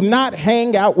 Eagles do not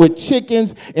hang out with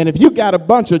chickens. And if you got a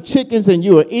bunch of chickens and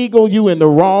you're an eagle, you in the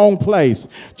wrong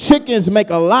place. Chickens make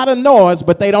a lot of noise,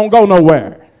 but they don't go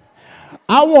nowhere.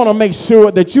 I want to make sure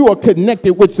that you are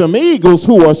connected with some eagles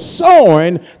who are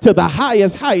soaring to the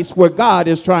highest heights where God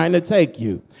is trying to take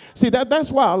you. See,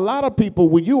 that's why a lot of people,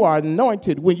 when you are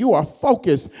anointed, when you are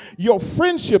focused, your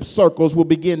friendship circles will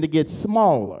begin to get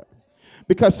smaller.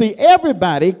 Because, see,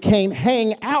 everybody can't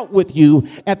hang out with you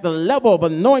at the level of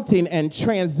anointing and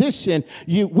transition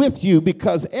with you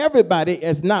because everybody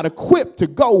is not equipped to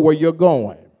go where you're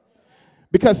going.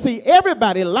 Because, see,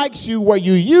 everybody likes you where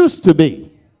you used to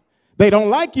be. They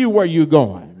don't like you where you're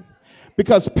going.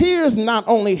 Because peers not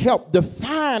only help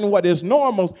define what is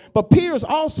normal, but peers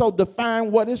also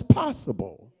define what is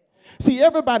possible. See,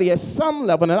 everybody at some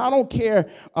level, and I don't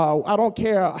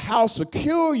care how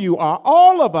secure you are,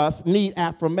 all of us need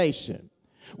affirmation.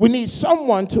 We need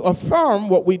someone to affirm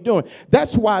what we're doing.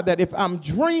 That's why that if I'm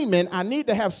dreaming, I need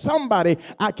to have somebody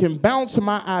I can bounce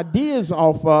my ideas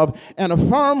off of and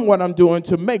affirm what I'm doing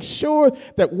to make sure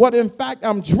that what in fact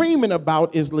I'm dreaming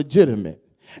about is legitimate.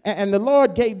 And the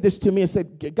Lord gave this to me and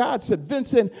said, God said,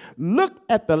 Vincent, look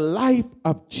at the life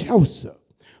of Joseph,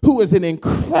 who is an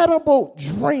incredible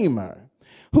dreamer,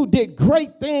 who did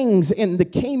great things in the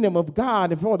kingdom of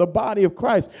God and for the body of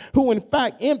Christ, who in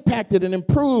fact impacted and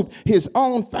improved his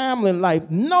own family life.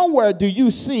 Nowhere do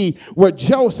you see where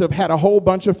Joseph had a whole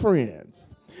bunch of friends.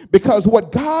 Because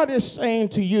what God is saying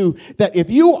to you, that if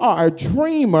you are a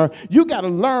dreamer, you got to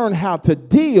learn how to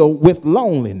deal with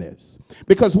loneliness.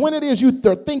 Because when it is you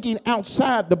are thinking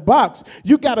outside the box,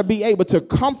 you got to be able to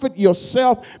comfort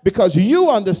yourself because you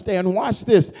understand, watch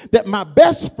this, that my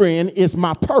best friend is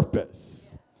my purpose.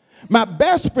 My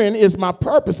best friend is my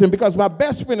purpose, and because my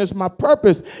best friend is my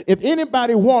purpose, if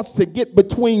anybody wants to get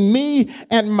between me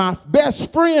and my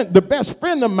best friend, the best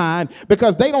friend of mine,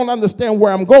 because they don't understand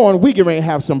where I'm going, we can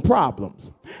have some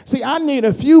problems. See, I need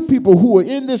a few people who are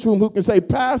in this room who can say,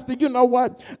 Pastor, you know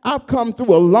what? I've come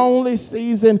through a lonely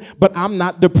season, but I'm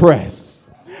not depressed.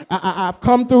 I've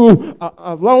come through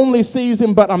a lonely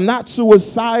season, but I'm not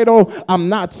suicidal. I'm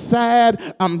not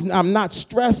sad. I'm not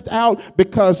stressed out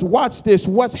because watch this.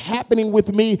 What's happening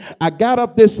with me? I got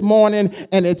up this morning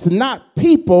and it's not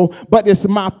people, but it's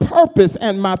my purpose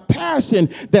and my passion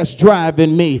that's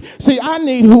driving me. See, I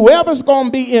need whoever's going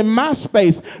to be in my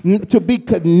space to be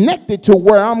connected to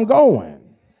where I'm going.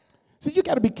 See, you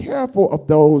got to be careful of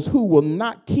those who will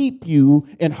not keep you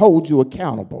and hold you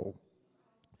accountable.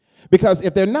 Because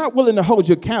if they're not willing to hold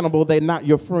you accountable, they're not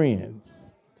your friends.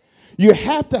 You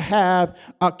have to have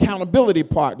accountability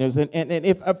partners. And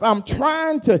if I'm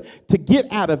trying to get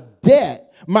out of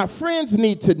debt, my friends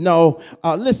need to know,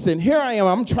 listen, here I am.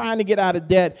 I'm trying to get out of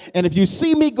debt. And if you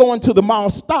see me going to the mall,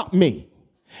 stop me.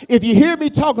 If you hear me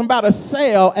talking about a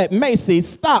sale at Macy's,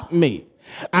 stop me.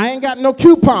 I ain't got no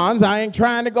coupons. I ain't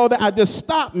trying to go there. I just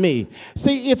stop me.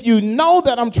 See, if you know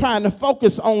that I'm trying to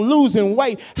focus on losing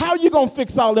weight, how you going to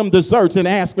fix all them desserts and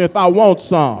ask me if I want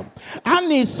some? I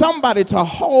need somebody to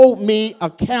hold me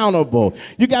accountable.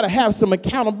 You got to have some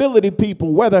accountability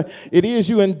people, whether it is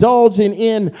you indulging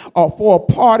in or for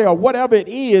a party or whatever it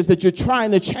is that you're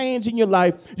trying to change in your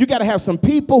life. You got to have some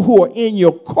people who are in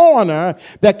your corner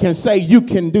that can say you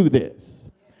can do this.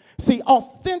 See,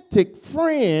 authentic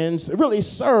friends really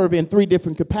serve in three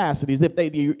different capacities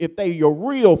if they're your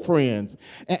real friends.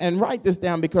 And write this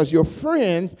down, because your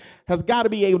friends has got to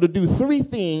be able to do three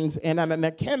things, and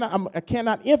I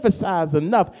cannot emphasize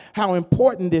enough how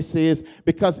important this is,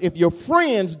 because if your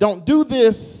friends don't do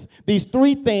these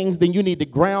three things, then you need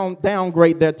to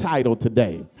downgrade their title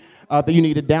today. You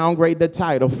need to downgrade their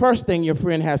title. First thing your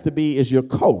friend has to be is your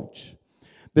coach.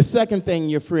 The second thing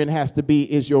your friend has to be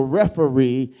is your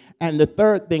referee. And the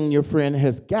third thing your friend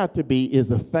has got to be is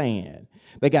a fan.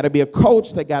 They got to be a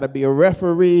coach, they got to be a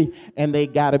referee, and they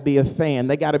got to be a fan.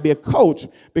 They got to be a coach,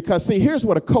 because, see, here's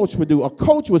what a coach would do. A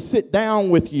coach would sit down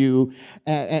with you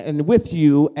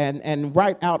and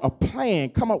write out a plan,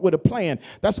 come up with a plan.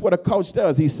 That's what a coach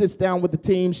does. He sits down with the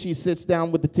team, she sits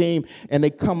down with the team, and they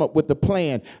come up with the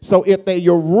plan. So if they're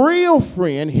your real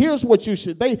friend, here's what you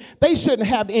should, they shouldn't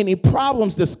have any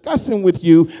problems discussing with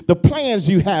you the plans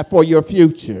you have for your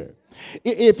future.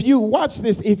 If you watch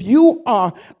this, if you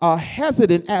are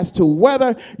hesitant as to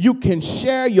whether you can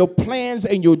share your plans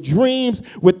and your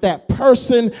dreams with that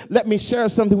person, let me share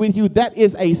something with you. That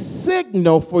is a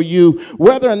signal for you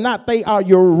whether or not they are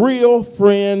your real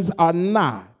friends or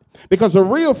not. Because a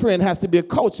real friend has to be a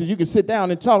coach that you can sit down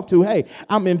and talk to. Hey,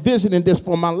 I'm envisioning this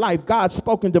for my life. God's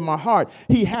spoken to my heart.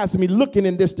 He has me looking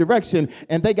in this direction,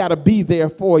 and they got to be there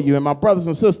for you. And my brothers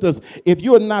and sisters, if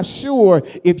you're not sure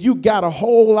if you got a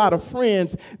whole lot of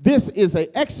friends, this is an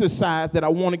exercise that I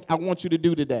want you to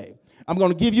do today. I'm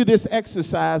going to give you this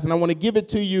exercise, and I want to give it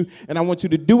to you, and I want you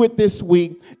to do it this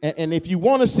week. And if you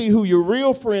want to see who your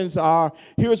real friends are,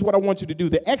 here's what I want you to do.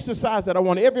 The exercise that I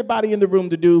want everybody in the room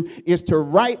to do is to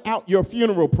write out your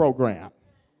funeral program.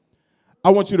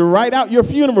 I want you to write out your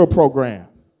funeral program.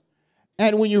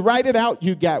 And when you write it out,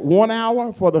 you got 1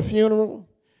 hour for the funeral.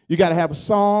 You got to have a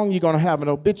song. You're going to have an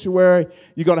obituary.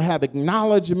 You're going to have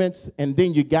acknowledgments, and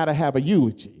then you got to have a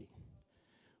eulogy.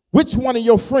 Which one of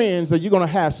your friends are you going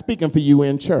to have speaking for you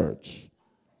in church?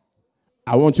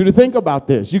 I want you to think about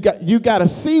this. You got to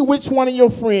see which one of your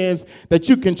friends that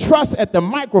you can trust at the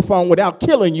microphone without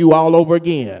killing you all over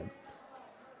again.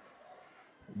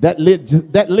 That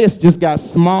list just got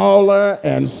smaller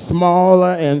and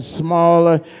smaller and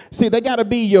smaller. See, they got to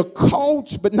be your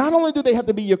coach, but not only do they have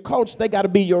to be your coach, they got to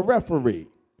be your referee.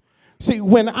 See,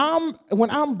 when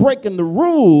I'm breaking the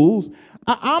rules,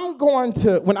 when I'm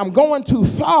going too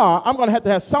far, I'm going to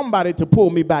have somebody to pull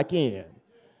me back in.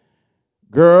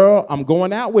 Girl, I'm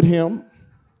going out with him,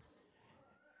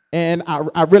 and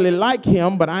I really like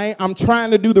him, but I'm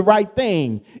trying to do the right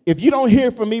thing. If you don't hear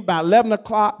from me by 11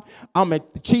 o'clock, I'm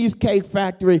at the Cheesecake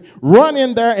Factory. Run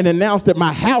in there and announce that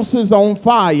my house is on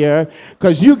fire,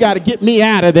 because you got to get me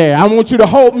out of there. I want you to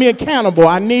hold me accountable.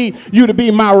 I need you to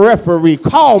be my referee.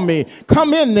 Call me.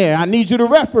 Come in there. I need you to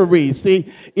referee.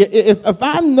 See, if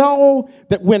I know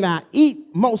that when I eat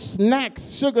most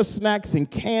snacks, sugar snacks and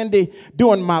candy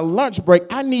during my lunch break,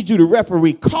 I need you to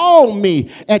referee. Call me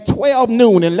at 12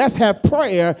 noon and let's have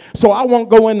prayer, so I won't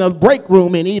go in the break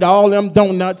room and eat all them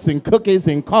donuts and cookies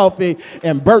and coffee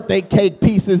and birthday cake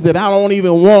pieces that I don't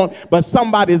even want, but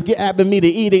somebody's having me to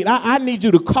eat it. I need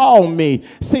you to call me.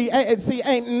 See,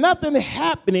 ain't nothing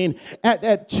happening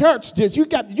at church. Just you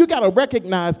got to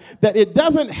recognize that it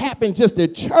doesn't happen just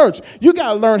at church. You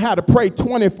got to learn how to pray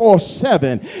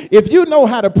 24/7. If you know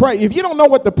how to pray, if you don't know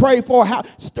what to pray for,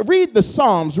 read the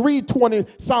Psalms. Read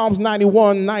Psalms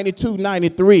 91, 92,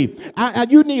 93.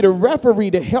 You need a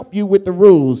referee to help you with the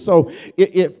rules. So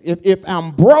if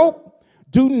I'm broke,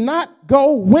 do not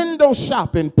go window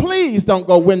shopping. Please don't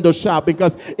go window shopping,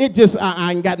 because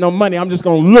I ain't got no money. I'm just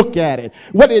going to look at it.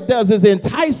 What it does is it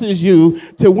entices you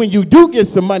to, when you do get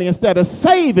some money, instead of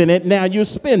saving it, now you're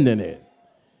spending it.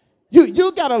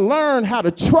 You got to learn how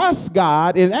to trust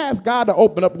God and ask God to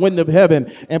open up the window of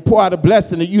heaven and pour out a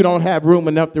blessing that you don't have room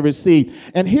enough to receive.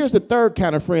 And here's the third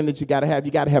kind of friend that you got to have.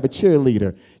 You got to have a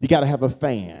cheerleader. You got to have a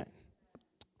fan.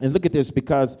 And look at this,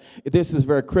 because this is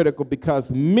very critical, because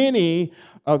many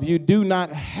of you do not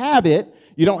have it.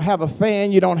 You don't have a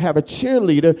fan. You don't have a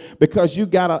cheerleader, because you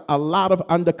got a lot of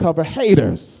undercover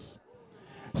haters.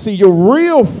 See, your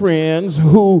real friends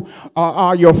who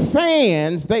are your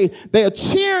fans, they are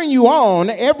cheering you on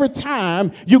every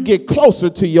time you get closer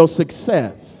to your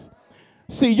success.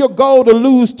 See, your goal to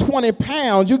lose 20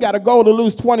 pounds, you got a goal to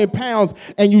lose 20 pounds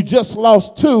and you just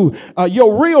lost 2.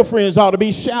 Your real friends ought to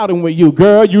be shouting with you.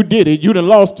 Girl, you did it. You done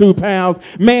lost 2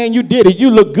 pounds. Man, you did it.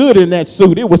 You look good in that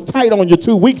suit. It was tight on you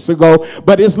 2 weeks ago,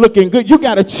 but it's looking good. You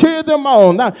got to cheer them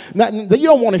on. Now, you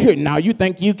don't want to hear, now you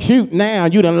think you cute now.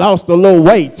 You done lost a little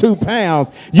weight, 2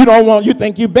 pounds. You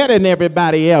think you better than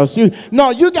everybody else. You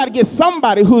got to get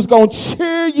somebody who's going to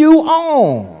cheer you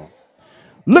on.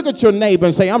 Look at your neighbor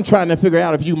and say, I'm trying to figure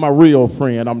out if you my real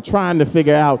friend. I'm trying to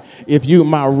figure out if you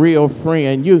my real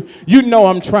friend. You know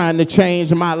I'm trying to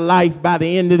change my life by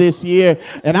the end of this year,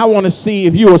 and I want to see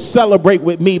if you will celebrate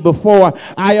with me before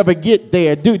I ever get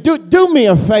there. Do me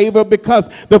a favor,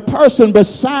 because the person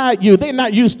beside you, they're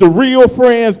not used to real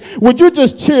friends. Would you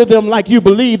just cheer them like you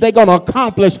believe they're going to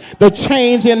accomplish the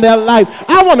change in their life?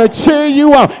 I want to cheer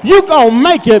you up. You're going to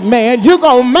make it, man. You're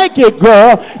going to make it,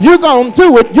 girl. You're going to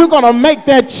do it. You're going to make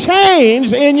that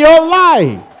change in your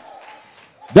life.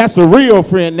 That's a real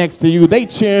friend next to you. They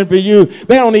cheering for you.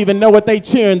 They don't even know what they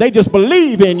cheering. They just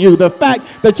believe in you. The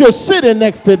fact that you're sitting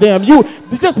next to them,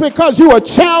 just because you're a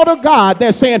child of God,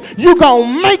 they're saying you're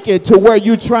going to make it to where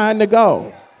you're trying to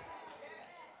go.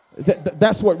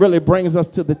 That's what really brings us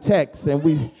to the text, and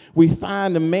we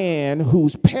find a man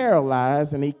who's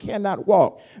paralyzed and he cannot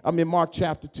walk. I'm in Mark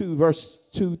chapter 2, verse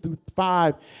 2 through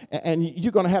 5, and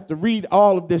you're going to have to read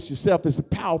all of this yourself. It's a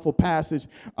powerful passage,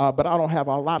 but I don't have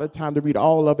a lot of time to read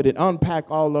all of it and unpack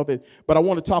all of it, but I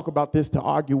want to talk about this to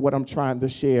argue what I'm trying to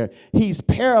share. He's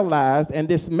paralyzed, and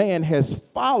this man has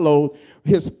followed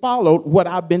what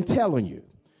I've been telling you.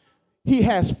 He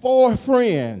has 4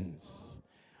 friends.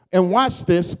 And watch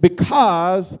this,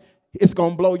 because it's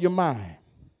going to blow your mind.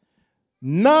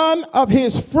 None of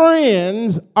his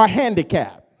friends are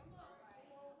handicapped.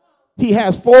 He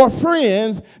has 4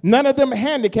 friends. None of them are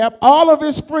handicapped. All of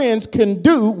his friends can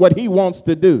do what he wants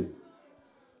to do.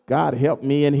 God help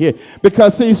me in here.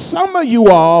 Because, see, some of you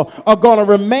all are going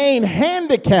to remain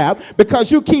handicapped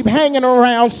because you keep hanging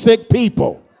around sick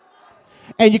people.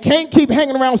 And you can't keep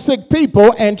hanging around sick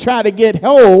people and try to get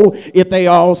whole if they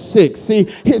all sick. See,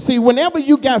 whenever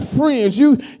you got friends,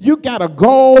 you got a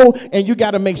goal, and you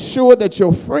got to make sure that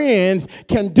your friends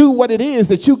can do what it is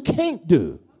that you can't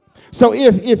do. So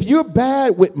if you're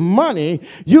bad with money,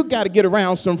 you got to get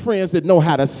around some friends that know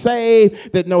how to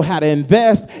save, that know how to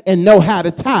invest, and know how to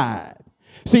tithe.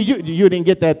 See, you didn't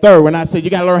get that third when I said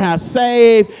you got to learn how to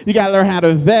save, you got to learn how to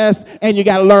invest, and you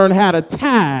got to learn how to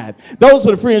tithe. Those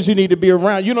are the friends you need to be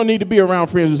around. You don't need to be around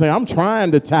friends who say, I'm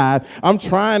trying to tithe, I'm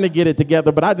trying to get it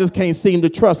together, but I just can't seem to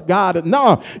trust God.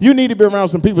 No, you need to be around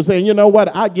some people saying, you know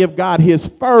what, I give God his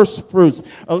first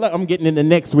fruits. I'm getting into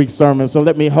next week's sermon, so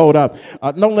let me hold up.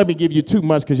 Don't let me give you too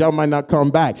much because y'all might not come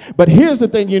back. But here's the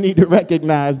thing you need to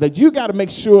recognize, that you got to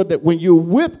make sure that when you're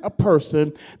with a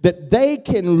person, that they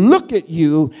can look at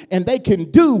you and they can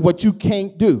do what you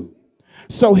can't do.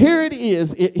 So here it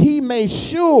is. He made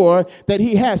sure that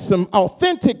he had some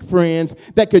authentic friends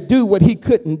that could do what he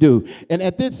couldn't do. And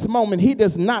at this moment, he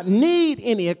does not need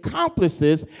any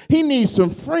accomplices. He needs some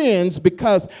friends,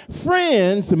 because his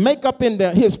friends make up in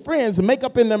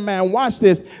their mind. Watch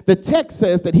this. The text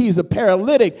says that he's a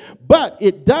paralytic, but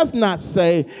it does not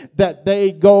say that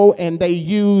they go and they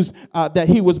use that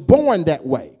he was born that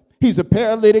way. He's a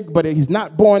paralytic, but he's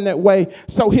not born that way.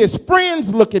 So his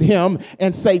friends look at him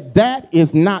and say, that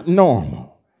is not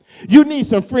normal. You need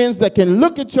some friends that can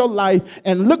look at your life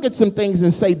and look at some things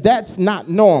and say, that's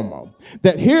not normal.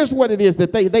 That here's what it is,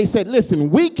 that they said, listen,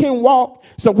 we can walk,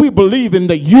 so we believe in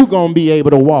that you're going to be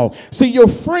able to walk. See, your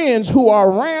friends who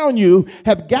are around you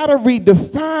have got to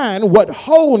redefine what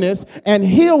wholeness and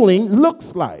healing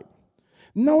looks like.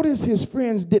 Notice his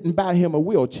friends didn't buy him a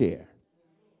wheelchair.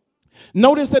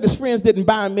 Notice that his friends didn't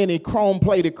buy him any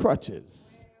chrome-plated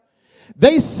crutches.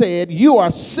 They said, you are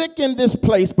sick in this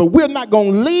place, but we're not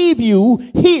going to leave you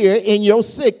here in your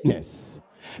sickness.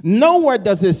 Nowhere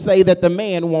does it say that the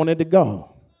man wanted to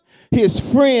go. His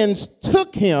friends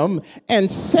took him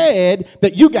and said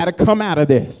that you got to come out of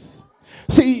this.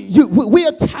 See, we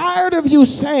are tired of you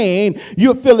saying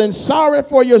you're feeling sorry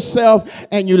for yourself,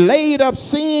 and you laid up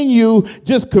seeing you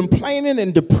just complaining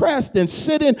and depressed and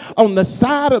sitting on the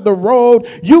side of the road.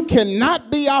 You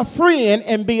cannot be our friend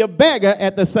and be a beggar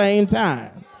at the same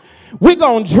time. We're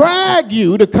going to drag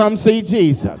you to come see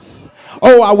Jesus.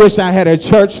 Oh, I wish I had a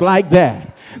church like that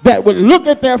would look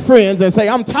at their friends and say,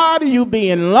 I'm tired of you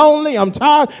being lonely. I'm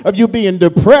tired of you being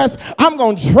depressed. I'm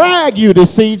going to drag you to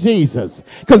see Jesus.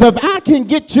 Because if I can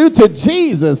get you to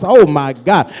Jesus, oh my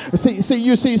God.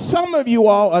 You see, some of you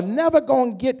all are never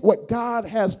going to get what God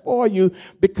has for you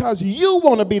because you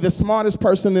want to be the smartest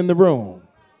person in the room.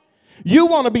 You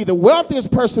want to be the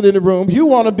wealthiest person in the room. You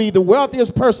want to be the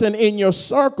wealthiest person in your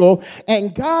circle.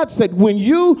 And God said, when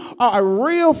you are a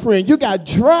real friend, you got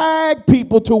to drag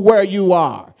people to where you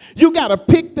are. You got to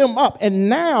pick them up. And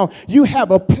now you have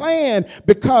a plan,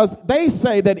 because they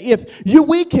say that if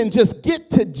we can just get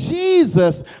to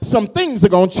Jesus, some things are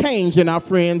going to change in our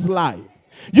friend's life.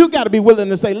 You got to be willing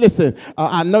to say, listen,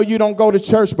 I know you don't go to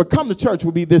church, but come to church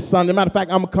with me this Sunday. Matter of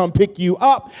fact, I'm going to come pick you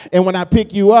up. And when I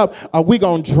pick you up, we're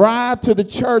going to drive to the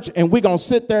church and we're going to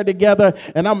sit there together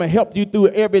and I'm going to help you through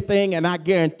everything. And I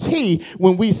guarantee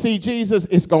when we see Jesus,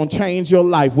 it's going to change your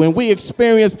life. When we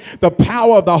experience the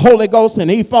power of the Holy Ghost and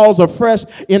he falls afresh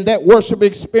in that worship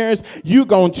experience, you're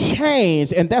going to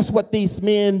change. And that's what these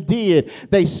men did.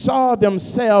 They saw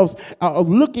themselves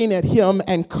looking at him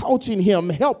and coaching him,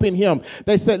 helping him.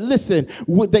 They said, listen,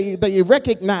 they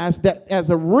recognized that as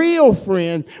a real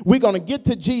friend, we're going to get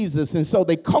to Jesus. And so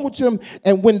they coach him.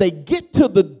 And when they get to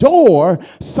the door,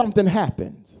 something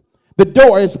happens. The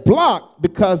door is blocked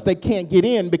because they can't get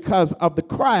in because of the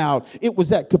crowd. It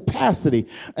was at capacity.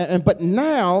 But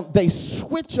now they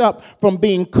switch up from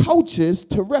being coaches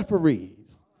to referees.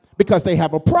 Because they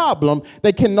have a problem,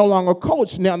 they can no longer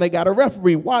coach. Now they got a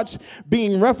referee. Watch,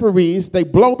 being referees, they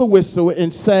blow the whistle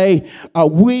and say,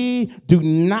 we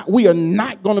are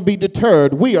not going to be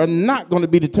deterred. We are not going to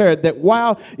be deterred. That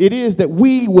while it is that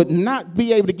we would not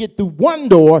be able to get through one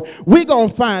door, we're going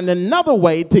to find another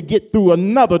way to get through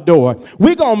another door.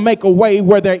 We're going to make a way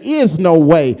where there is no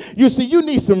way. You see, you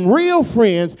need some real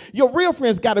friends. Your real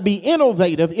friends got to be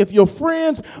innovative. If your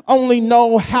friends only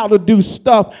know how to do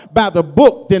stuff by the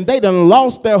book, then they done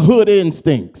lost their hood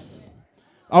instincts.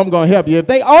 I'm going to help you. If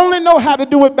they only know how to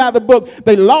do it by the book,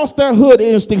 they lost their hood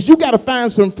instincts. You got to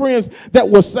find some friends that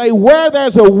will say, where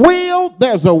there's a will,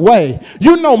 there's a way.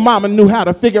 You know, mama knew how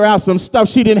to figure out some stuff.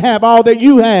 She didn't have all that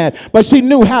you had, but she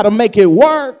knew how to make it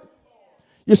work.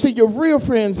 You see, your real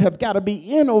friends have got to be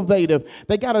innovative.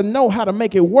 They got to know how to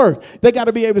make it work. They got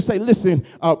to be able to say, listen,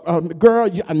 girl,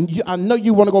 I know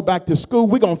you want to go back to school.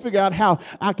 We're going to figure out how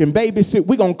I can babysit.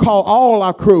 We're going to call all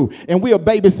our crew, and we'll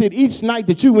babysit each night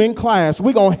that you in class.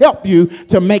 We're going to help you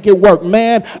to make it work.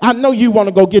 Man, I know you want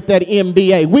to go get that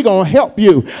MBA. We're going to help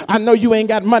you. I know you ain't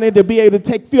got money to be able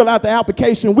to fill out the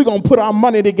application. We're going to put our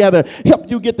money together, help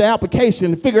you get the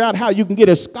application, figure out how you can get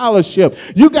a scholarship.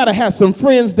 You got to have some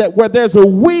friends that where there's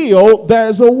a will,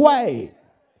 there's a way.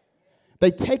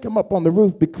 They take him up on the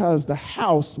roof because the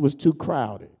house was too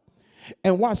crowded.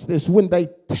 And watch this, when they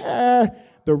tear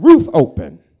the roof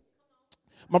open,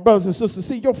 my brothers and sisters,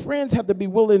 see, your friends have to be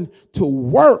willing to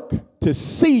work to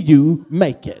see you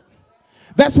make it.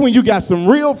 That's when you got some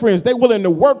real friends. They're willing to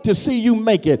work to see you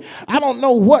make it. I don't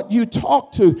know what you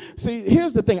talk to. See,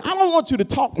 here's the thing. I don't want you to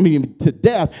talk me to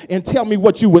death and tell me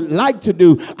what you would like to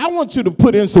do. I want you to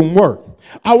put in some work.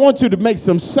 I want you to make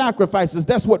some sacrifices.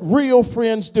 That's what real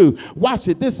friends do. Watch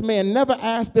it. This man never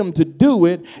asked them to do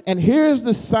it. And here's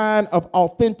the sign of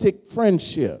authentic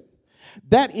friendship.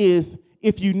 That is,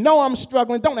 if you know I'm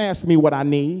struggling, don't ask me what I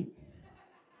need.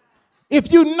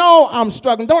 If you know I'm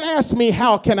struggling, don't ask me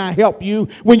how can I help you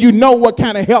when you know what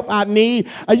kind of help I need.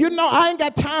 You know, I ain't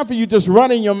got time for you just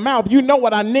running your mouth. You know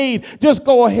what I need. Just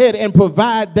go ahead and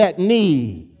provide that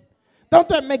need. Don't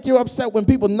that make you upset when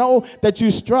people know that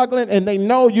you're struggling and they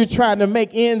know you're trying to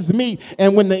make ends meet?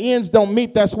 And when the ends don't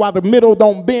meet, that's why the middle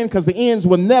don't bend, because the ends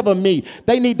will never meet.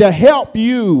 They need to help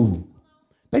you.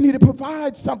 They need to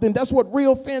provide something. That's what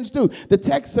real friends do. The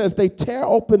text says they tear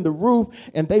open the roof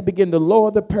and they begin to lower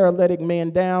the paralytic man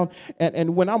down.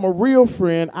 And when I'm a real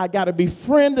friend, I got to be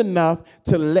friend enough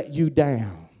to let you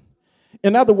down.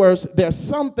 In other words, there's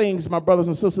some things, my brothers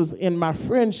and sisters, in my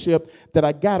friendship that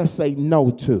I got to say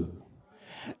no to.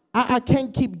 I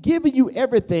can't keep giving you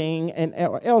everything,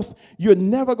 or else you're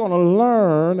never going to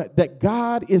learn that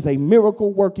God is a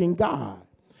miracle-working God.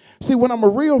 See, when I'm a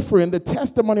real friend, the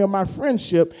testimony of my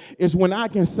friendship is when I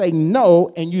can say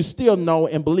no and you still know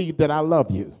and believe that I love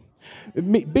you.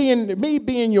 Me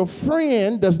being your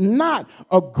friend does not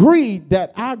agree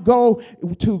that I go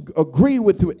to agree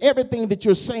with everything that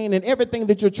you're saying and everything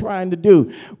that you're trying to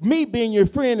do. Me being your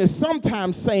friend is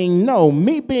sometimes saying no.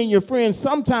 Me being your friend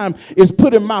sometimes is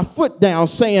putting my foot down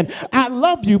saying, I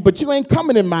love you, but you ain't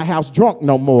coming in my house drunk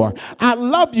no more. I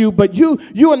love you, but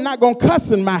you are not going to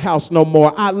cuss in my house no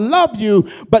more. I love you,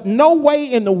 but no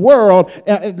way in the world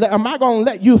am I going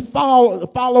to let you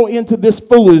follow into this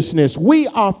foolishness. We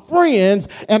are friends,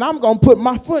 and I'm going to put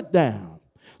my foot down.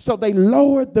 So they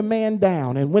lowered the man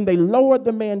down. And when they lowered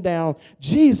the man down,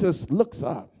 Jesus looks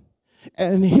up.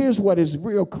 And here's what is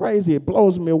real crazy. It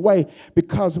blows me away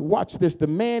because watch this. The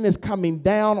man is coming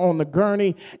down on the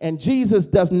gurney, and Jesus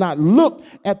does not look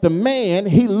at the man.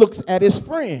 He looks at his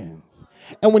friends.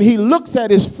 And when he looks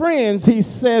at his friends, he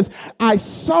says, I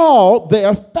saw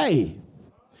their faith.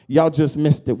 Y'all just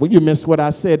missed it. Well, you missed what I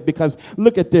said, because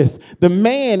look at this. The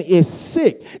man is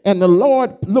sick, and the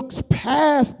Lord looks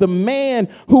past the man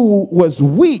who was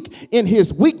weak in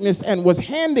his weakness and was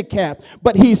handicapped,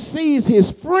 but he sees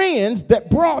his friends that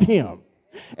brought him.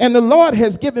 And the Lord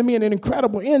has given me an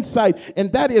incredible insight,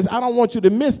 and that is, I don't want you to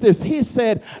miss this. He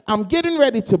said, I'm getting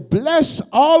ready to bless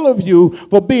all of you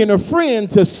for being a friend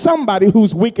to somebody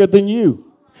who's weaker than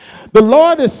you. The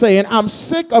Lord is saying, I'm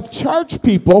sick of church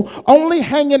people only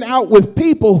hanging out with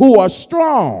people who are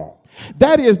strong.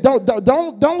 That is,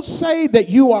 don't say that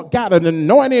you got an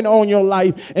anointing on your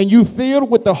life and you filled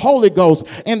with the Holy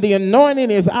Ghost. And the anointing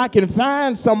is I can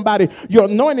find somebody. Your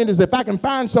anointing is if I can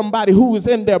find somebody who is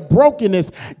in their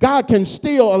brokenness, God can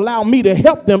still allow me to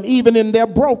help them even in their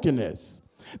brokenness.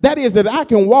 That is that I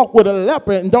can walk with a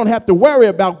leper and don't have to worry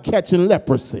about catching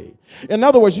leprosy. In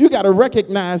other words, you got to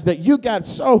recognize that you got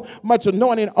so much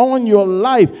anointing on your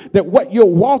life that what you're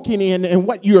walking in and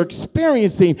what you're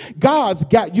experiencing, God's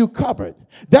got you covered.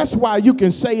 That's why you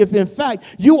can say if in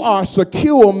fact you are a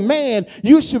secure man,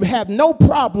 you should have no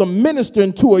problem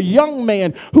ministering to a young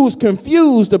man who's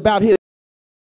confused about his